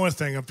that Noah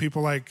thing of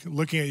people like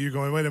looking at you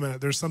going, wait a minute,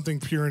 there's something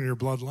pure in your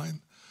bloodline.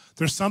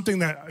 There's something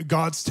that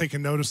God's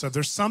taken notice of.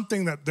 There's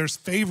something that there's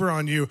favor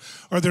on you,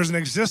 or there's an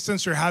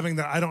existence you're having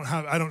that I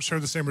don't share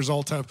the same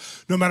result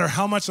of. No matter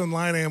how much in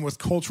line I am with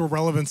cultural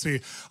relevancy,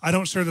 I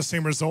don't share the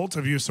same result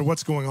of you, so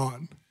what's going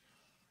on?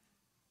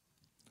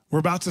 We're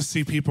about to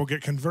see people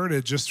get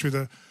converted just through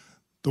the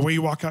way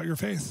you walk out your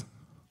faith.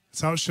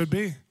 That's how it should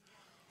be.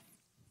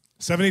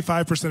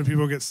 75% of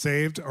people get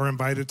saved or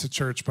invited to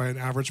church by an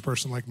average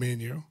person like me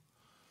and you.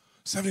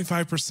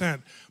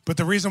 75%. But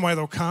the reason why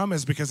they'll come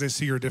is because they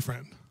see you're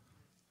different.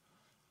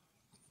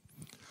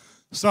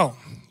 So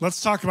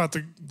let's talk about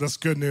this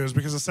good news,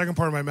 because the second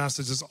part of my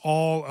message is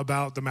all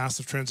about the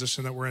massive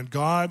transition that we're in.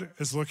 God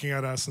is looking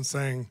at us and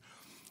saying,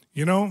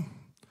 the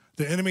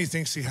enemy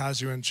thinks he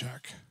has you in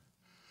check,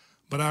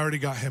 but I already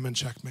got him in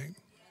checkmate.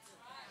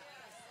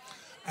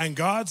 And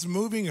God's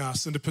moving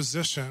us into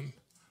position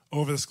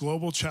over this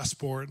global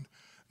chessboard,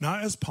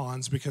 not as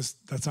pawns, because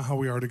that's not how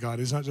we are to God.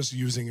 He's not just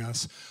using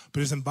us, but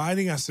he's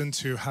inviting us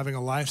into having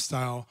a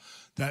lifestyle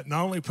that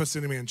not only puts the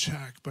enemy in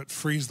check, but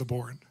frees the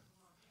board,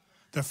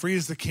 that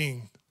frees the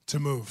king to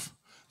move,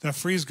 that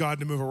frees God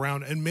to move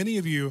around. And many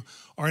of you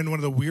are in one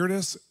of the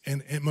weirdest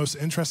and most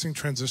interesting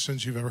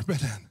transitions you've ever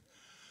been in.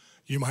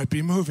 You might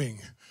be moving.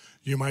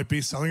 You might be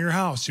selling your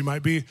house. You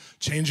might be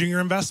changing your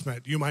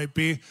investment. You might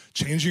be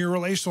changing your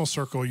relational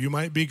circle. You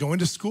might be going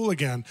to school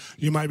again.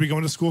 You might be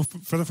going to school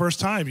for the first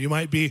time. You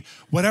might be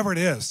whatever it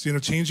is,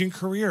 changing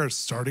careers,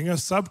 starting a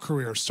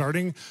sub-career,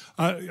 starting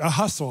a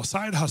hustle, a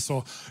side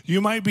hustle.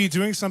 You might be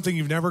doing something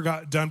you've never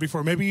done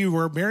before. Maybe you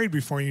were married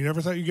before and you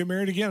never thought you'd get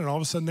married again, and all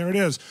of a sudden there it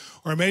is.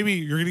 Or maybe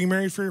you're getting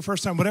married for your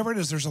first time. Whatever it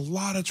is, there's a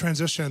lot of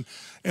transition.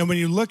 And when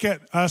you look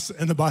at us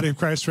in the body of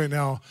Christ right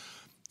now,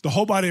 the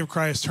whole body of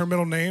Christ, her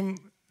middle name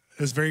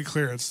is very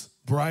clear. It's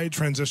Bride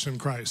Transition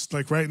Christ.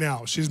 Like right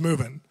now, she's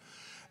moving.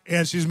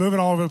 And she's moving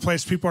all over the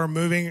place. People are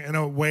moving in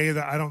a way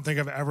that I don't think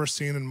I've ever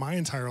seen in my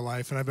entire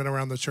life. And I've been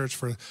around the church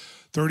for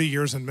 30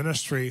 years in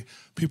ministry.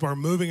 People are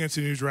moving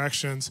into new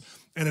directions.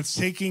 And it's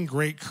taking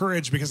great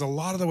courage, because a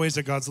lot of the ways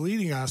that God's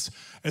leading us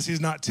is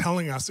he's not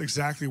telling us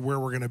exactly where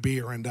we're going to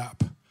be or end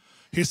up.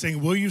 He's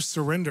saying, will you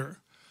surrender?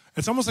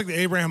 It's almost like the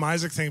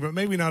Abraham-Isaac thing, but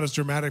maybe not as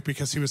dramatic,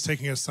 because he was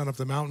taking his son up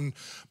the mountain.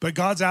 But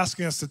God's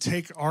asking us to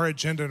take our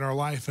agenda in our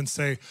life and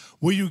say,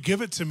 will you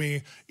give it to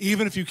me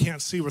even if you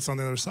can't see what's on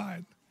the other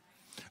side?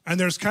 And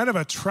there's kind of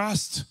a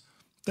trust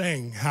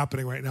thing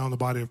happening right now in the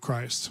body of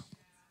Christ.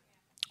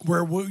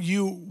 Where will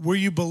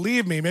you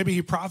believe me? Maybe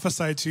he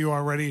prophesied to you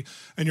already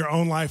in your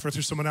own life or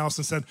through someone else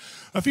and said,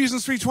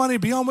 Ephesians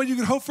 3:20, beyond what you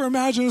could hope for,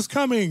 imagine is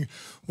coming.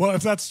 Well,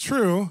 if that's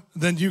true,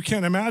 then you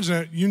can't imagine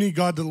it. You need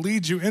God to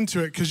lead you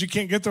into it, because you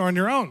can't get there on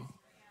your own.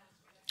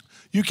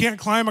 You can't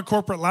climb a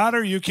corporate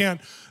ladder. You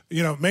can't,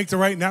 make the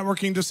right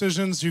networking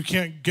decisions. You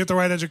can't get the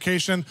right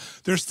education.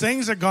 There's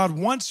things that God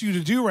wants you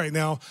to do right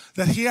now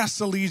that he has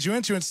to lead you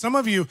into. And some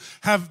of you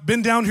have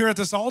been down here at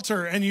this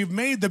altar and you've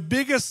made the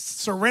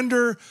biggest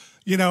surrender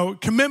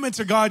commitment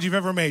to God you've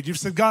ever made. You've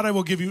said, God, I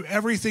will give you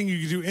everything. You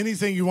can do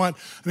anything you want.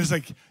 And it's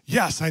like,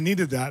 yes, I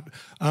needed that.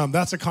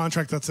 That's a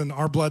contract that's in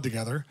our blood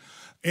together.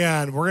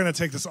 And we're going to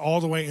take this all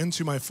the way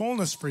into my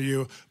fullness for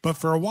you. But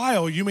for a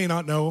while, you may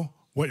not know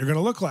what you're going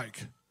to look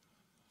like.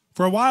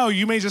 For a while,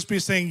 you may just be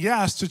saying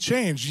yes to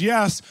change,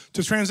 yes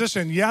to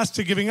transition, yes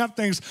to giving up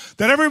things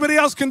that everybody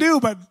else can do,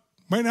 but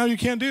right now you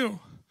can't do.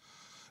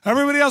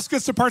 Everybody else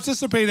gets to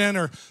participate in,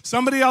 or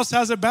somebody else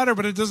has it better,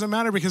 but it doesn't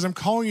matter, because I'm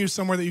calling you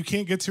somewhere that you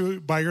can't get to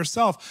by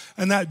yourself.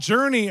 And that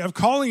journey of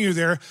calling you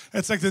there,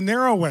 it's like the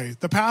narrow way.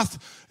 The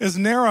path is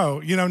narrow,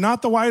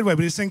 not the wide way,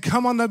 but he's saying,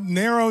 come on the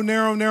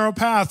narrow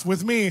path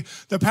with me,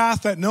 the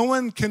path that no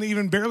one can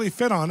even barely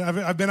fit on.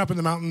 I've been up in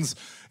the mountains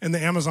in the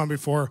Amazon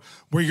before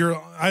where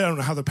I don't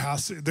know how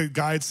the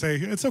guides say,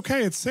 it's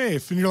okay, it's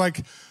safe. And you're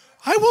like,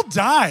 I will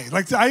die.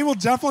 Like, I will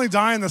definitely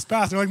die in this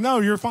path. They're like,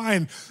 no, you're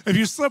fine. If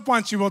you slip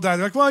once, you will die.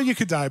 They're like, well, you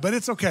could die, but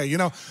it's okay,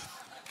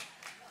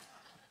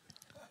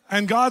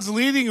 And God's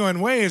leading you in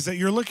ways that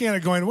you're looking at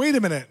it going, wait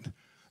a minute.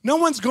 No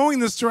one's going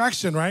this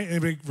direction, right?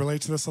 Anybody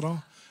relate to this at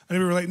all?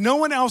 Anybody relate? No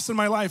one else in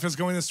my life is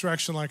going this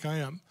direction like I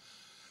am.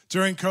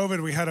 During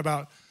COVID, we had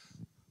about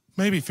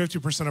maybe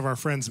 50% of our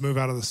friends move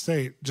out of the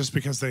state just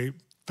because they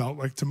felt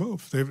like to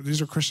move.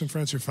 These are Christian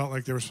friends who felt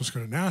like they were supposed to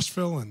go to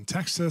Nashville and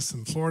Texas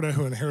and Florida,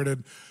 who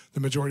inherited the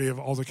majority of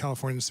all the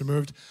Californians who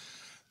moved.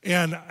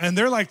 And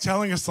they're like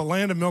telling us the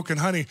land of milk and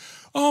honey.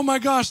 Oh my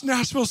gosh,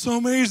 Nashville's so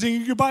amazing.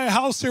 You could buy a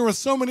house here with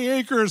so many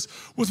acres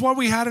with what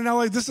we had in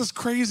LA. This is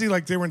crazy.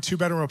 Like, they were in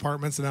 2-bedroom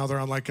apartments and now they're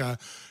on like a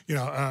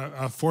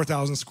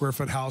 4,000 square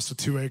foot house with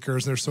 2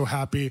 acres. They're so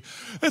happy.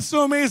 It's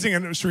so amazing.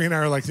 And Sheree and I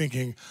are like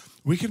thinking,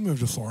 we could move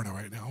to Florida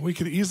right now. We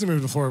could easily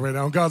move to Florida right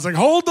now. And God's like,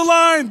 hold the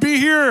line, be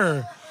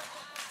here.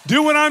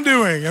 Do what I'm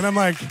doing. And I'm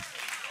like,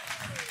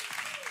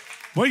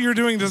 what you're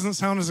doing doesn't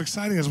sound as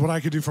exciting as what I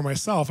could do for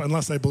myself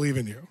unless I believe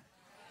in you.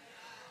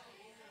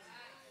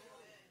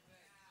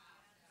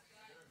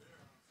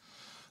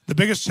 The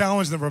biggest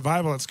challenge in the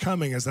revival that's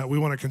coming is that we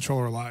want to control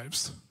our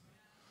lives.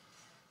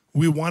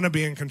 We want to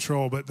be in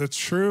control, but the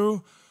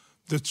true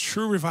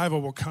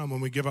revival will come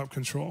when we give up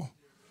control.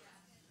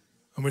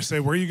 And we say,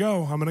 where you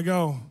go, I'm going to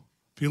go.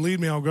 If you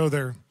lead me, I'll go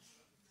there.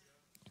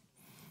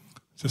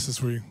 Just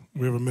as we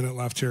have a minute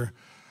left here.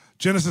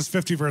 Genesis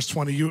 50, verse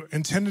 20, you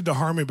intended to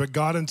harm me, but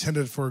God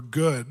intended for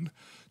good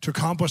to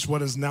accomplish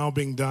what is now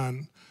being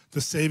done, the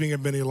saving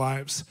of many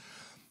lives.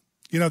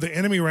 The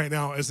enemy right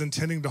now is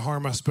intending to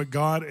harm us, but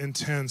God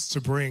intends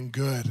to bring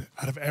good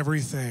out of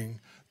everything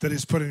that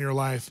he's put in your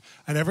life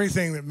and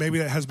everything that maybe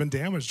that has been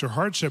damaged or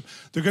hardship.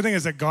 The good thing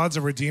is that God's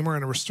a redeemer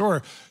and a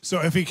restorer. So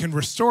if he can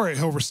restore it,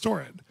 he'll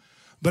restore it.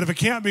 But if it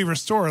can't be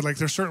restored, like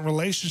there's certain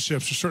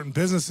relationships or certain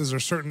businesses or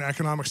certain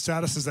economic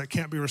statuses that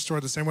can't be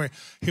restored the same way,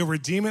 he'll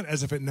redeem it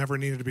as if it never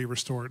needed to be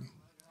restored.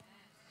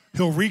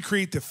 He'll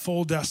recreate the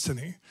full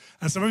destiny.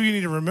 And some of you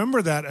need to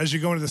remember that as you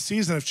go into the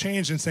season of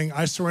change and saying,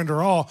 I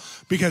surrender all,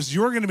 because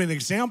you're going to be an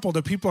example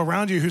to people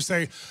around you who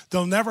say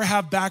they'll never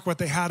have back what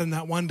they had in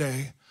that one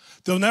day.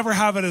 They'll never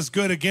have it as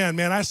good again.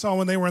 Man, I saw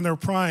when they were in their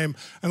prime,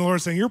 and the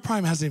Lord's saying, your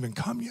prime hasn't even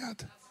come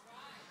yet.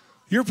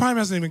 Your prime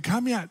hasn't even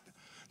come yet.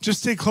 Just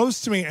stay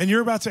close to me, and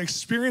you're about to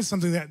experience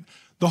something that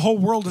the whole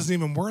world isn't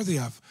even worthy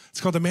of. It's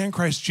called the man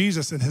Christ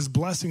Jesus and his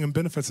blessing and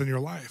benefits in your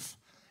life.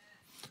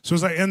 So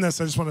as I end this,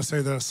 I just want to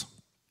say this.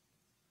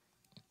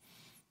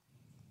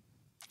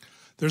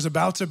 There's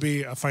about to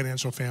be a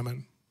financial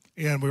famine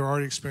and we were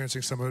already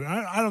experiencing some of it.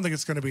 I don't think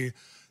it's going to be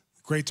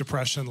Great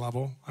Depression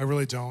level. I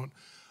really don't.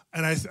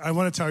 And I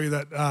want to tell you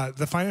that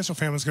the financial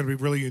famine is going to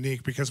be really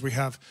unique because we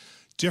have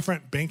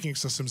different banking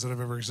systems that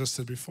have ever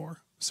existed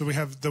before. So we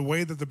have the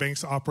way that the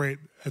banks operate.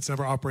 It's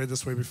never operated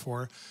this way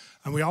before.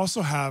 And we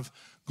also have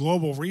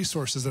global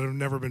resources that have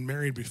never been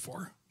married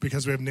before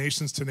because we have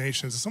nations to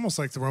nations. It's almost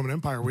like the Roman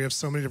Empire. We have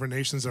so many different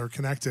nations that are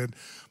connected,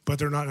 but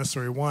they're not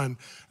necessarily one.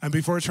 And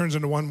before it turns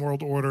into one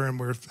world order and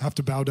we have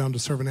to bow down to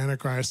serve an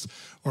Antichrist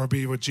or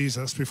be with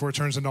Jesus, before it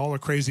turns into all the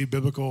crazy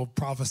biblical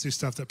prophecy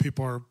stuff that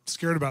people are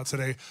scared about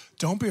today,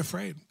 don't be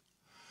afraid.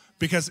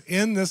 Because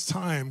in this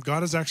time,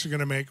 God is actually going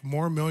to make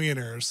more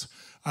millionaires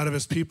out of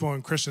his people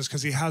and Christians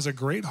because he has a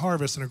great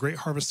harvest, and a great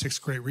harvest takes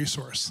great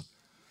resource.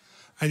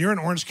 And you're in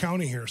Orange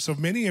County here. So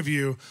many of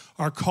you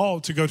are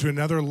called to go to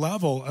another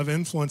level of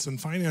influence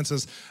and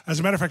finances. As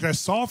a matter of fact, I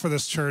saw for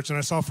this church and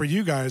I saw for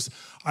you guys,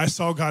 I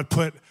saw God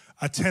put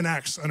a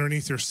 10X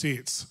underneath your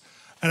seats.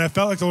 And I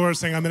felt like the Lord was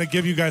saying, I'm going to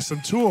give you guys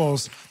some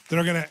tools that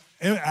are going to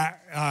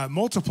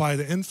multiply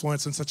the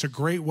influence in such a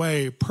great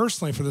way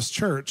personally for this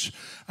church.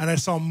 And I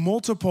saw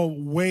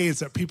multiple ways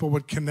that people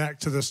would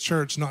connect to this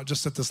church, not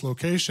just at this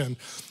location.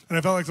 And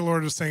I felt like the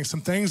Lord was saying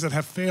some things that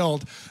have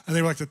failed, and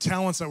they were like the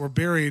talents that were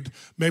buried,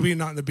 maybe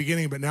not in the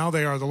beginning, but now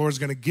they are. The Lord's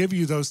going to give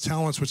you those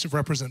talents which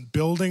represent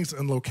buildings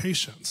and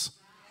locations.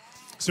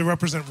 So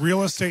represent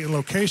real estate and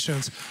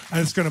locations, and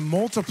it's going to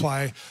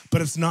multiply,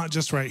 but it's not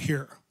just right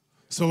here.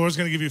 So the Lord's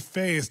going to give you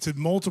faith to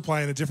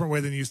multiply in a different way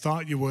than you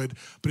thought you would,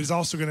 but he's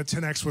also going to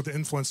 10X with the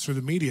influence through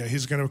the media.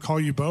 He's going to call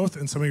you both,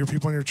 and some of your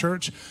people in your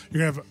church,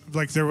 you're going to have,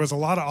 like, there was a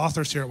lot of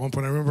authors here at one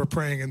point. I remember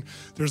praying, and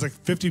there's like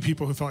 50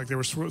 people who felt like they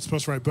were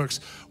supposed to write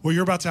books. Well,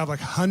 you're about to have like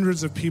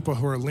hundreds of people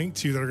who are linked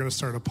to you that are going to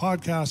start a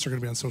podcast, are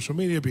going to be on social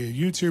media, be a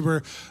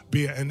YouTuber,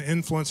 be an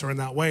influencer in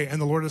that way. And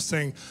the Lord is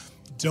saying,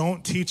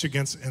 don't teach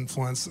against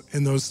influence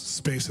in those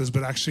spaces,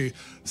 but actually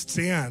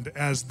stand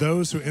as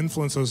those who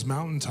influence those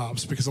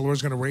mountaintops, because the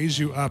Lord's going to raise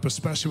you up,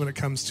 especially when it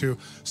comes to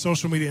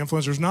social media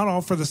influencers, not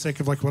all for the sake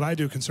of like what I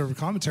do, conservative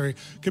commentary.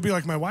 It could be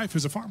like my wife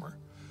who's a farmer.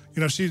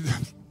 You know,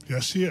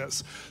 yes, she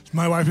is.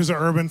 My wife is an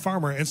urban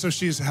farmer, and so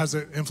she has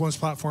an influence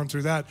platform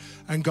through that.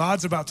 And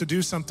God's about to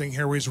do something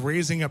here where he's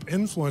raising up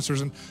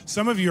influencers. And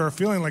some of you are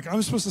feeling like,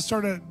 I'm supposed to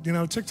start a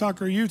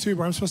TikTok or YouTube,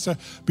 or I'm supposed to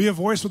be a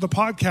voice with a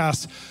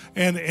podcast,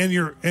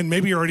 and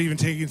maybe you're already even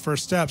taking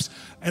first steps.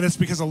 And it's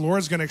because the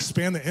Lord's going to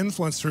expand the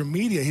influence through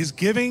media. He's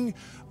giving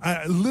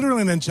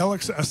literally an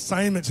angelic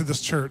assignment to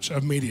this church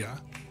of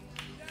media,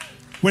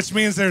 which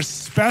means there's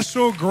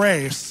special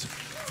grace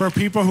for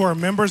people who are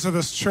members of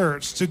this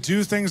church to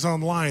do things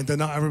online that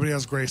not everybody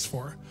has grace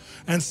for.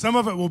 And some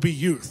of it will be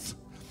youth.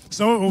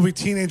 Some of it will be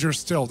teenagers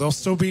still. They'll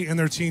still be in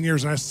their teen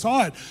years. And I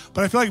saw it,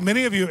 but I feel like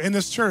many of you in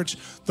this church,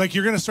 like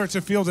you're going to start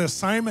to feel the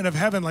assignment of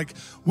heaven. Like,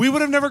 we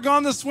would have never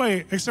gone this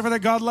way except for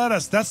that God led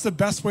us. That's the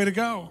best way to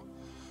go,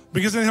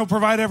 because then he'll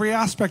provide every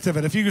aspect of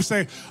it. If you could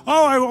say,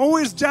 oh, I'm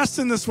always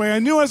destined this way. I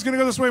knew I was going to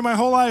go this way my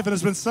whole life, and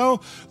it's been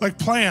so like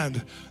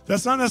planned.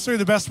 That's not necessarily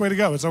the best way to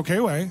go. It's okay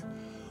way.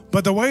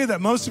 But the way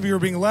that most of you are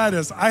being led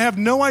is, I have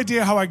no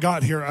idea how I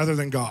got here other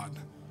than God.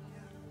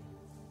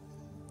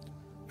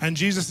 And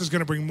Jesus is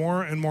going to bring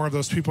more and more of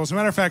those people. As a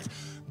matter of fact,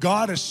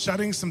 God is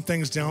shutting some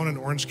things down in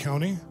Orange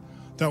County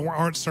that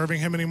aren't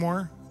serving him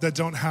anymore, that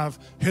don't have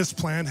his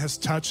plan, his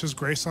touch, his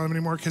grace on them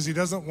anymore, because he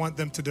doesn't want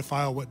them to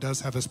defile what does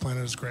have his plan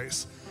and his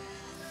grace.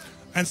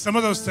 And some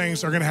of those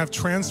things are going to have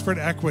transferred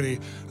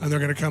equity, and they're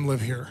going to come live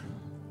here.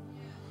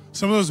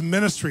 Some of those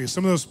ministries,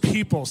 some of those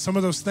people, some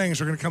of those things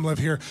are going to come live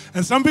here.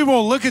 And some people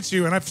will look at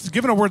you, and I've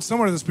given a word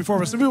similar to this before,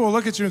 but some people will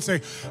look at you and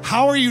say,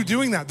 how are you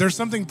doing that? There's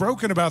something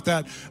broken about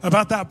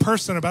that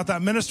person, about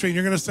that ministry. And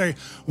you're going to say,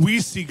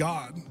 we see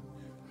God.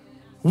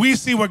 We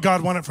see what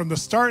God wanted from the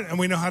start, and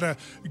we know how to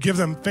give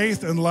them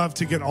faith and love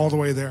to get all the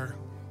way there.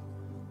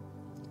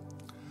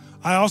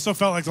 I also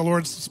felt like the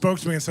Lord spoke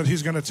to me and said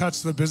he's going to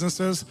touch the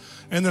businesses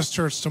in this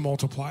church to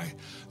multiply.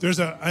 There's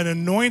an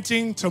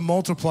anointing to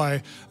multiply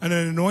and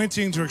an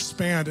anointing to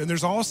expand. And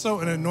there's also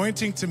an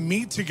anointing to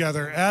meet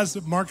together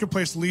as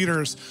marketplace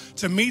leaders,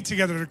 to meet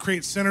together to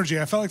create synergy.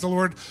 I felt like the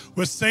Lord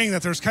was saying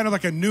that there's kind of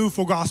like a new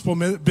Full Gospel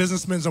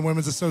Businessmen's and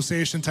Women's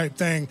Association type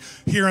thing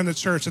here in the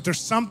church, that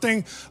there's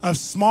something of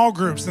small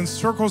groups and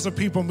circles of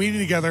people meeting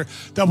together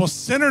that will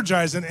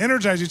synergize and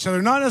energize each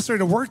other, not necessarily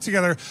to work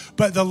together,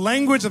 but the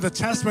language of the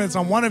testaments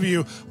on one of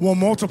you will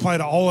multiply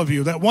to all of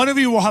you. That one of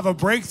you will have a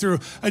breakthrough,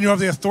 and you have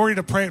the authority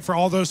to pray it for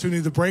all those who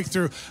need the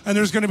breakthrough. And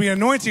there's going to be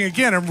anointing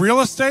again in real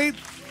estate.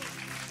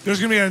 There's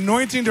going to be an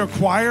anointing to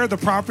acquire the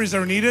properties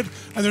that are needed,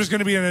 and there's going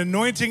to be an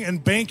anointing in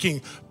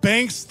banking.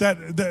 banks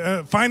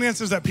that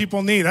finances that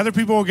people need. Other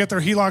people will get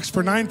their HELOCs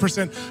for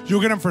 9%.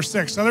 You'll get them for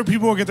 6%. Other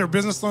people will get their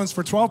business loans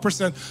for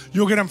 12%.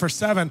 You'll get them for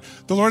 7%.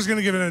 The Lord's going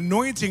to give an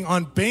anointing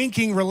on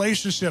banking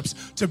relationships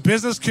to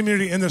business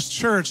community in this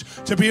church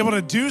to be able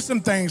to do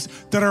some things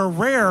that are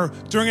rare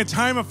during a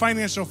time of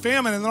financial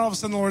famine. And then all of a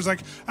sudden the Lord's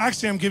like,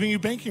 actually, I'm giving you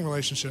banking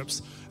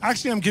relationships.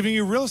 Actually, I'm giving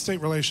you real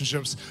estate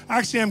relationships.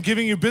 Actually, I'm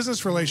giving you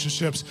business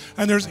relationships.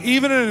 And there's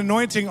even an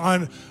anointing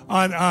on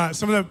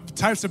some of the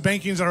types of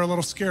bankings that are a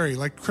little scary,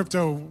 like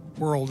crypto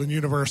world and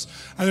universe.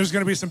 And there's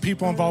going to be some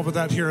people involved with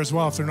that here as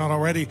well, if they're not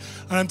already.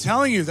 And I'm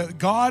telling you that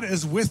God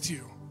is with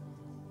you.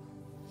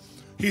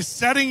 He's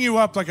setting you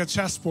up like a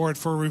chessboard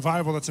for a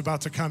revival that's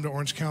about to come to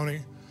Orange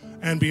County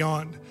and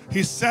beyond.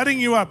 He's setting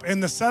you up,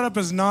 and the setup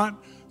is not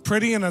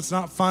pretty, and it's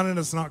not fun, and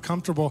it's not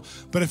comfortable.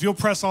 But if you'll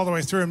press all the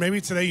way through, and maybe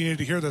today you need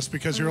to hear this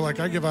because you're like,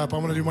 I give up. I'm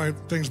going to do my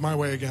things my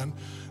way again.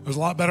 It was a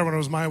lot better when it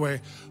was my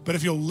way. But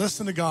if you'll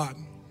listen to God,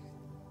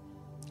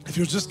 if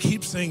you'll just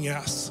keep saying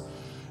yes,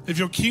 if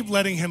you'll keep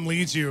letting him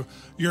lead you,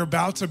 you're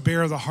about to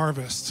bear the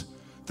harvest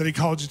that he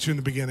called you to in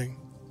the beginning.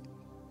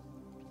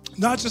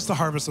 Not just the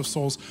harvest of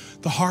souls,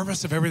 the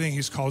harvest of everything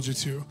he's called you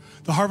to.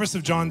 The harvest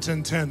of John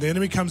 10:10. The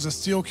enemy comes to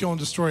steal, kill, and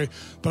destroy,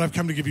 but I've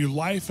come to give you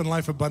life and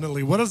life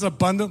abundantly. What does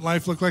abundant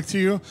life look like to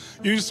you?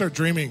 You just start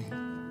dreaming.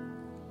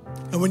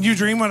 And when you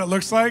dream what it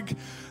looks like,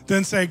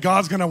 then say,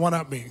 God's going to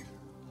one-up me.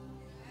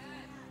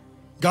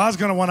 God's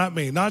going to one-up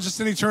me, not just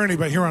in eternity,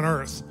 but here on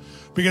earth.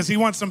 Because he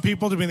wants some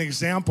people to be an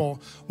example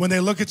when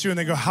they look at you and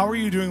they go, how are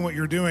you doing what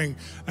you're doing?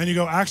 And you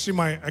go, actually,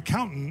 my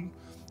accountant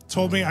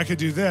told me I could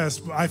do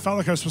this. I felt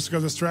like I was supposed to go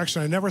this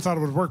direction. I never thought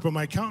it would work, but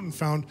my accountant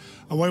found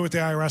a way with the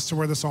IRS to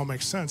where this all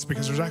makes sense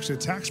because there's actually a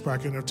tax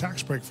bracket and a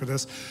tax break for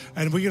this.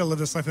 And we get to live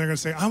this life. And they're going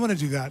to say, I want to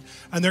do that.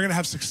 And they're going to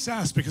have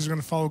success because they're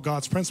going to follow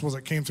God's principles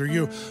that came through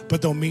you,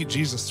 but they'll meet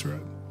Jesus through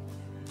it.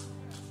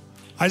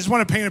 I just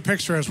want to paint a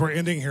picture as we're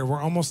ending here.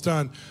 We're almost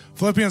done.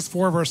 Philippians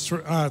 4, verse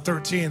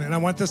 13. And I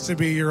want this to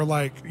be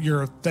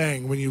your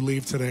thing when you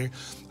leave today.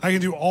 I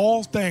can do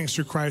all things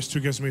through Christ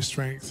who gives me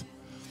strength.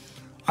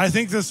 I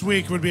think this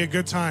week would be a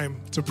good time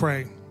to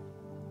pray.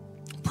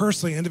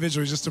 Personally,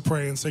 individually, just to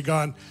pray and say,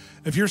 God,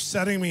 if you're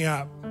setting me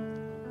up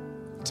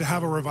to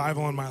have a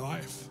revival in my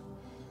life,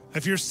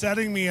 if you're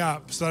setting me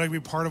up so that I can be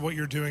part of what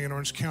you're doing in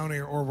Orange County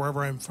or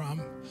wherever I'm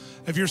from,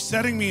 if you're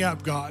setting me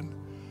up, God,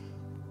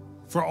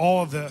 for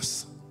all of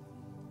this,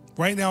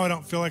 right now I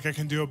don't feel like I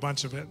can do a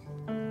bunch of it,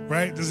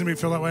 right? Doesn't anybody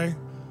feel that way?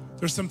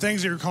 There's some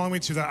things that you're calling me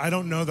to that I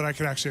don't know that I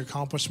could actually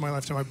accomplish in my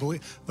lifetime. I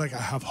believe, like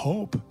I have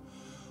hope.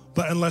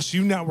 But unless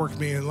you network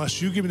me,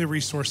 unless you give me the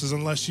resources,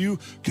 unless you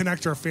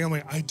connect our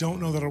family, I don't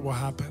know that it will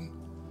happen.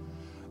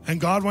 And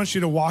God wants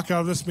you to walk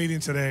out of this meeting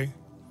today,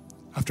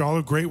 after all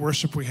the great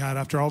worship we had,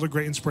 after all the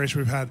great inspiration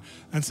we've had,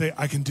 and say,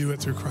 I can do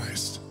it through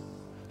Christ.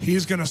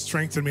 He's going to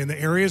strengthen me in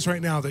the areas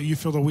right now that you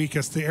feel the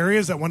weakest, the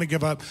areas that want to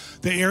give up,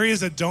 the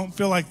areas that don't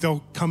feel like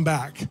they'll come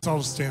back. So I'll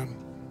just stand.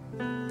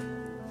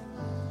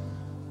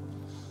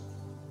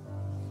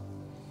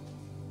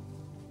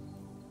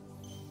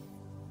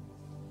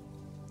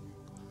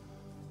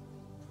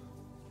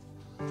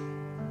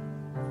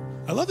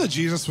 I love that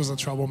Jesus was a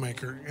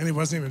troublemaker, and he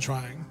wasn't even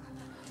trying.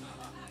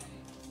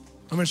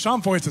 I mean,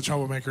 Shawn Foyt's a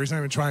troublemaker. He's not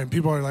even trying.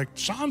 People are like,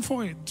 Shawn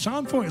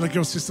Foyt. Like,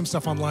 you'll see some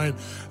stuff online.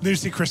 And then you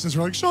see Christians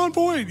who are like, Shawn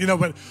Foyt. You know,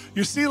 but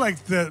you see,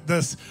 like,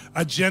 this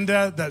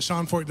agenda that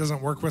Shawn Foyt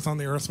doesn't work with on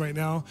the earth right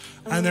now.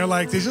 And they're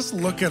like, they just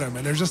look at him,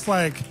 and they're just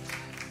like,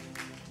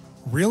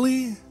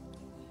 really?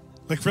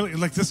 Like, really?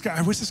 Like, this guy,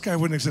 I wish this guy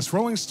wouldn't exist.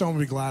 Rolling Stone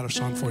would be glad if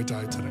Shawn Foyt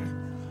died today.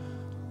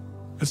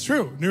 It's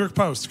true. New York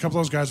Post, a couple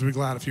of those guys would be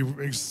glad if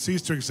you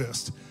cease to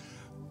exist.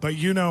 But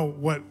you know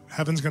what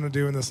heaven's going to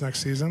do in this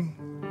next season?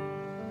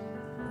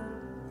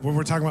 When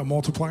we're talking about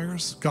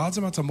multipliers, God's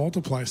about to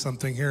multiply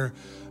something here.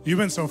 You've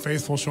been so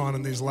faithful, Shawn,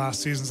 in these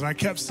last seasons. And I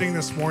kept seeing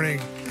this morning,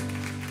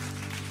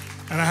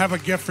 and I have a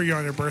gift for you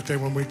on your birthday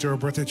when we do our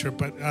birthday trip.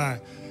 But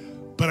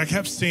I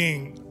kept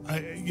seeing,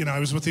 I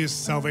was with these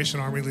Salvation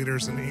Army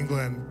leaders in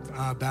England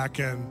back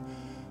in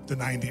the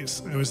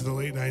 90s. It was the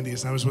late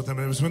 90s. I was with them.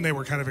 It was when they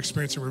were kind of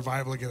experiencing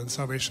revival again in the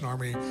Salvation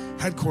Army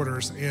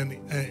headquarters in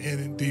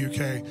the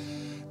UK.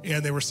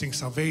 And they were seeing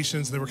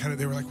salvations. They were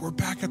like, we're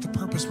back at the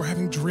purpose. We're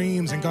having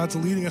dreams, and God's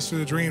leading us through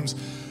the dreams.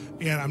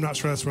 And I'm not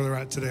sure that's where they're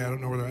at today. I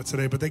don't know where they're at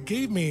today. But they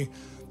gave me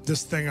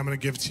this thing I'm going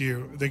to give to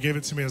you. They gave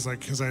it to me as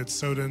because I had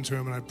sowed into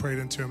him and I prayed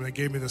into him. And they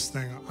gave me this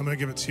thing. I'm going to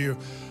give it to you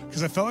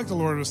because I felt like the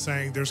Lord was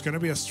saying there's going to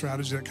be a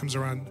strategy that comes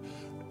around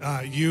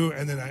you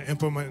and then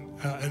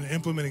an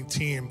implementing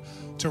team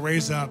to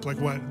raise up like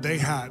what they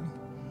had,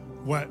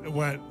 what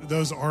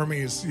those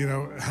armies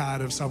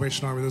had of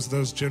Salvation Army,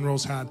 those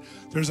generals had.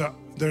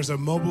 There's a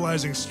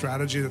mobilizing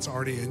strategy that's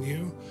already in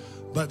you,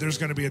 but there's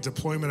going to be a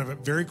deployment of it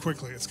very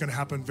quickly. It's going to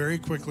happen very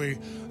quickly,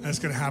 and it's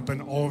going to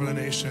happen all over the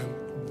nation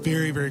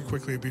very, very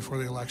quickly before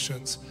the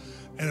elections.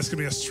 And it's going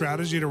to be a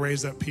strategy to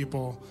raise up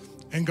people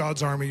in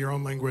God's army, your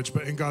own language,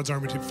 but in God's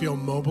army to feel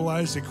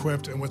mobilized,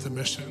 equipped, and with a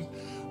mission.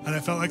 And I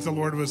felt like the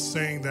Lord was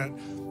saying that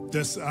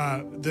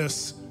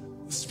this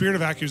spirit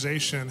of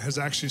accusation has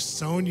actually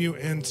sown you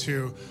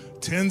into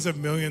tens of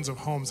millions of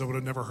homes that would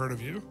have never heard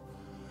of you.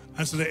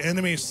 And so the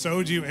enemy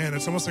sewed you in.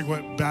 It's almost like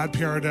what bad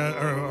PR does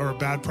or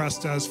bad press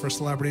does for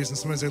celebrities. And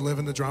sometimes they live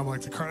in the drama,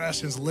 like the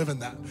Kardashians live in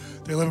that.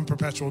 They live in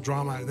perpetual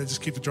drama, and they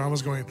just keep the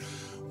dramas going.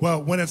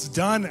 Well, when it's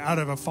done out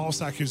of a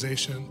false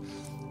accusation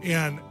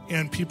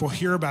and people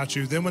hear about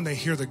you, then when they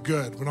hear the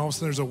good, when all of a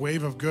sudden there's a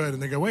wave of good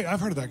and they go, wait, I've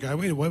heard of that guy.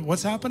 Wait,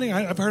 what's happening?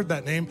 I've heard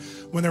that name.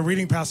 When they're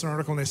reading past an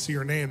article and they see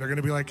your name, they're going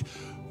to be like,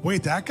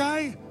 wait, that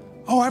guy?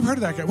 Oh, I've heard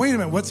of that guy. Wait a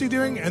minute, what's he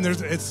doing? And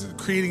it's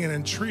creating an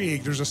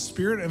intrigue. There's a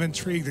spirit of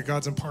intrigue that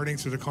God's imparting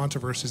through the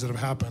controversies that have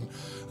happened.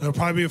 And there'll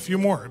probably be a few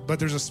more, but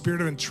there's a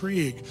spirit of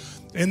intrigue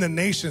in the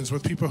nations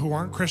with people who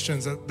aren't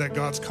Christians that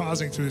God's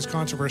causing through these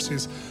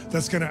controversies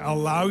that's going to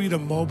allow you to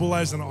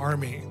mobilize an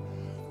army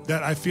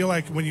that I feel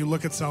like when you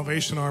look at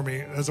Salvation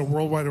Army as a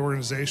worldwide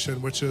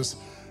organization, which is,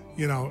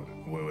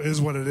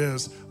 is what it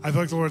is, I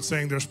feel like the Lord's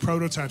saying there's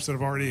prototypes that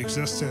have already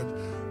existed,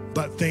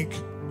 but think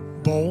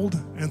bold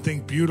and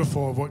think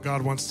beautiful of what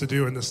God wants to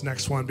do in this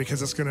next one,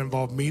 because it's going to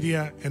involve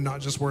media and not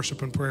just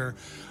worship and prayer.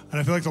 And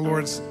I feel like the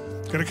Lord's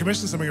going to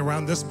commission something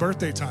around this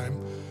birthday time,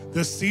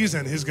 this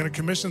season. He's going to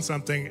commission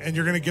something, and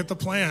you're going to get the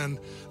plan,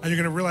 and you're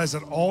going to realize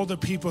that all the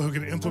people who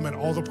can implement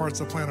all the parts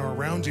of the plan are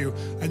around you,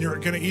 and you're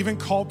going to even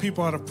call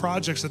people out of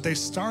projects that they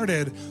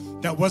started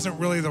that wasn't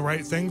really the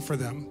right thing for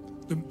them.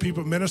 The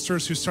people,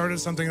 ministers who started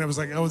something and I was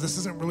like, oh, this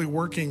isn't really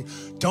working.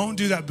 Don't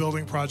do that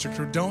building project,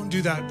 or don't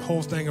do that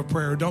whole thing of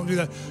prayer. Don't do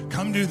that.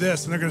 Come do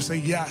this. And they're going to say,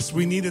 yes,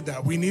 we needed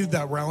that. We needed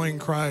that rallying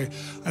cry.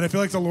 And I feel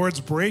like the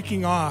Lord's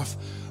breaking off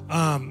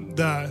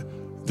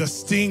the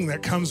sting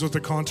that comes with the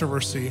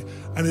controversy,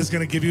 and is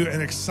going to give you an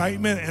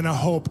excitement and a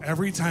hope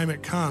every time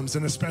it comes,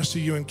 and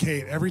especially you and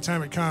Kate, every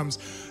time it comes,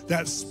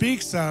 that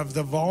speaks of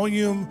the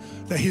volume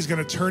that he's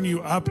going to turn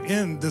you up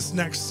in this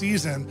next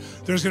season.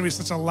 There's going to be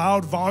such a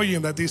loud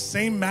volume that these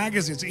same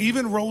magazines,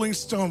 even Rolling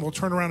Stone, will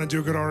turn around and do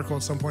a good article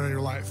at some point in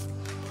your life.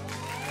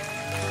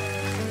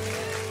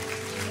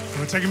 I'm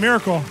going to take a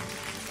miracle.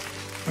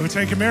 I would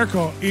take a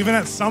miracle. Even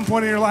at some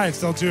point in your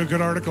life, they'll do a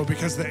good article,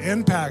 because the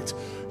impact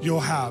you'll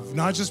have,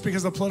 not just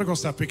because of the political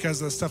stuff,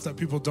 because of the stuff that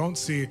people don't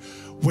see,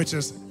 which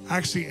is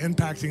actually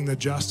impacting the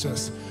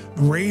justice,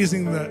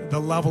 raising the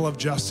level of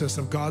justice,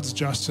 of God's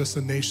justice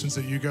in nations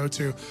that you go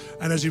to.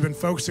 And as you've been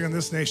focusing on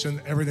this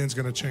nation, everything's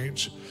going to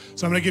change.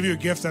 So I'm going to give you a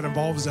gift that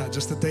involves that,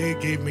 just that they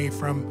gave me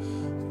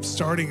from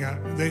starting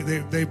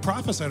they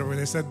prophesied over me.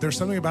 They said, there's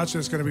something about you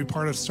that's going to be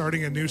part of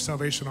starting a new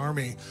Salvation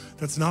Army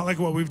that's not like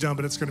what we've done,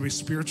 but it's going to be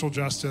spiritual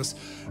justice.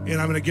 And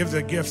I'm going to give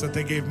the gift that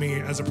they gave me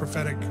as a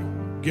prophetic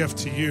gift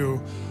to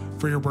you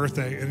for your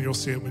birthday, and you'll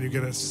see it when you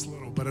get it. It's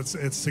little, but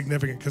it's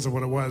significant because of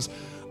what it was.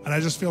 And I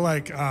just feel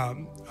like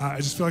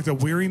the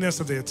weariness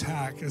of the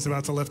attack is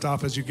about to lift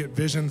off as you get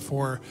vision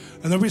for,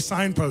 and there'll be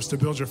signposts to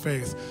build your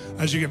faith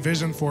as you get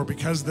vision for,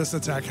 because this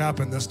attack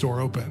happened, this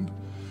door opened.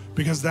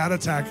 Because that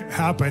attack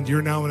happened,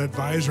 you're now an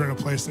advisor in a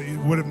place that you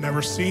would have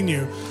never seen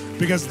you.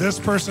 Because this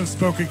person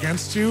spoke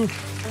against you,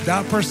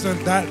 that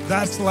person,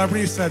 that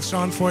celebrity said,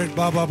 Shawn Foyt,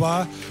 blah, blah,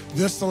 blah.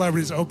 This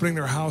celebrity is opening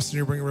their house, and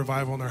you're bringing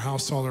revival in their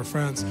house to all their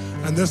friends.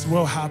 And this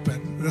will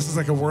happen. This is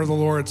like a word of the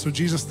Lord. So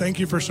Jesus, thank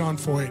you for Shawn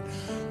Foyt.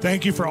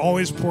 Thank you for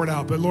always poured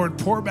out. But Lord,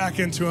 pour back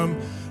into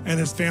him and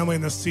his family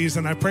in this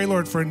season. I pray,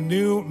 Lord, for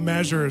new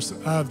measures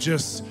of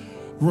just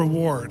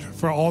reward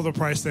for all the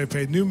price they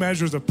paid, new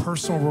measures of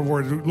personal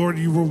reward. Lord,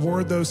 you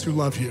reward those who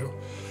love you.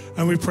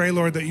 And we pray,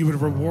 Lord, that you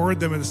would reward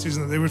them in the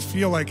season, that they would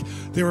feel like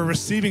they were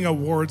receiving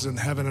awards in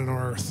heaven and on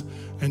earth.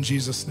 In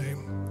Jesus'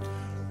 name.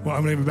 Well,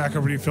 I'm going to be back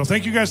over to you, Phil.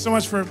 Thank you guys so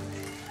much for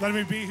letting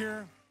me be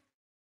here.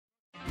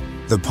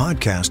 The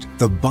podcast,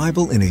 The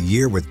Bible in a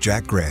Year with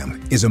Jack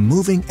Graham, is a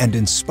moving and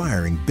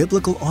inspiring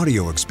biblical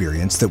audio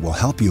experience that will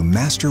help you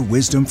master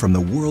wisdom from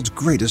the world's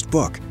greatest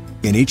book.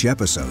 In each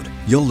episode,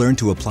 you'll learn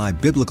to apply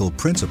biblical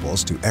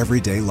principles to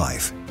everyday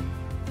life.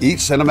 Each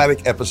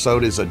cinematic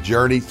episode is a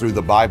journey through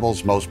the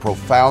Bible's most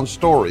profound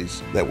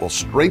stories that will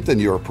strengthen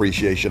your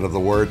appreciation of the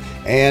Word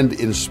and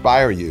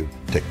inspire you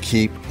to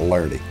keep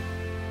learning.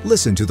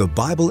 Listen to The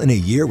Bible in a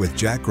Year with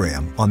Jack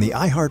Graham on the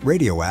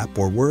iHeartRadio app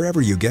or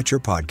wherever you get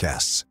your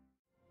podcasts.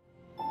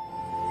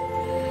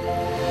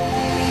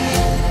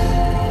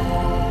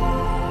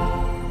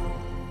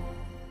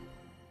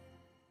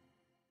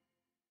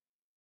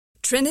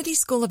 Trinity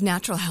School of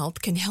Natural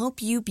Health can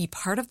help you be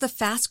part of the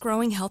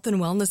fast-growing health and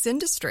wellness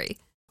industry.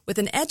 With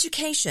an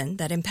education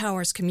that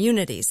empowers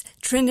communities,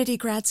 Trinity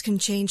grads can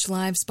change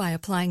lives by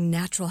applying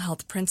natural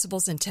health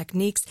principles and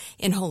techniques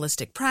in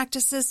holistic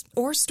practices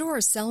or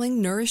stores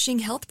selling nourishing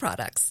health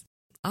products.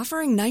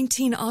 Offering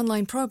 19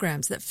 online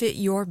programs that fit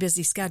your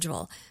busy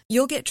schedule,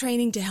 you'll get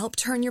training to help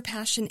turn your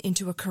passion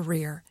into a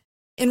career.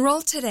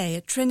 Enroll today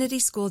at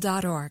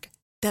trinityschool.org.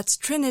 That's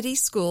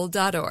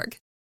trinityschool.org.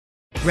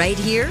 Right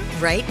here,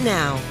 right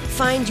now.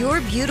 Find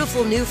your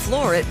beautiful new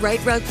floor at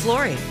Right Rug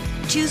Flooring.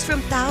 Choose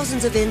from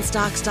thousands of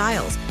in-stock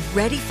styles,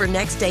 ready for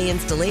next day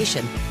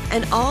installation,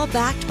 and all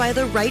backed by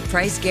the right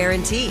price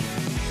guarantee.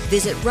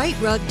 Visit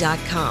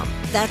rightrug.com.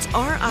 That's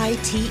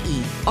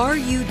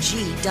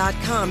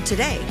RITERUG.com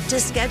today to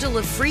schedule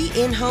a free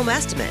in-home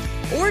estimate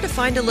or to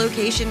find a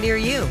location near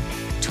you.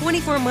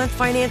 24-month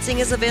financing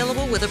is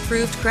available with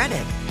approved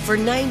credit. For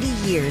 90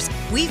 years,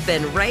 we've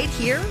been right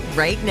here,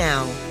 right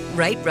now.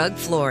 Right Rug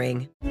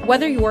Flooring.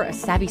 Whether you're a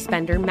savvy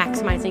spender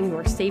maximizing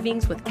your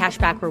savings with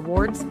cashback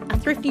rewards, a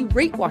thrifty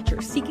rate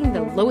watcher seeking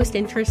the lowest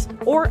interest,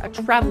 or a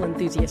travel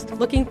enthusiast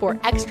looking for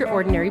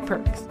extraordinary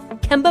perks,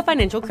 Kemba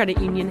Financial Credit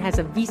Union has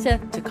a visa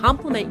to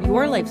complement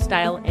your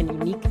lifestyle and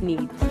unique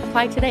needs.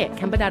 Apply today at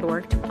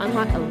Kemba.org to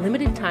unlock a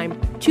limited time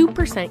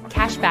 2%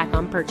 cash back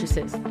on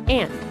purchases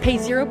and pay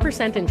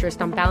 0% interest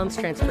on balance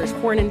transfers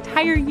for an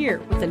entire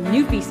year with a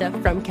new visa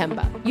from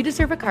Kemba. You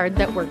deserve a card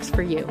that works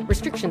for you.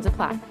 Restrictions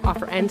apply.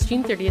 Offer ends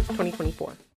June 30th, 2024.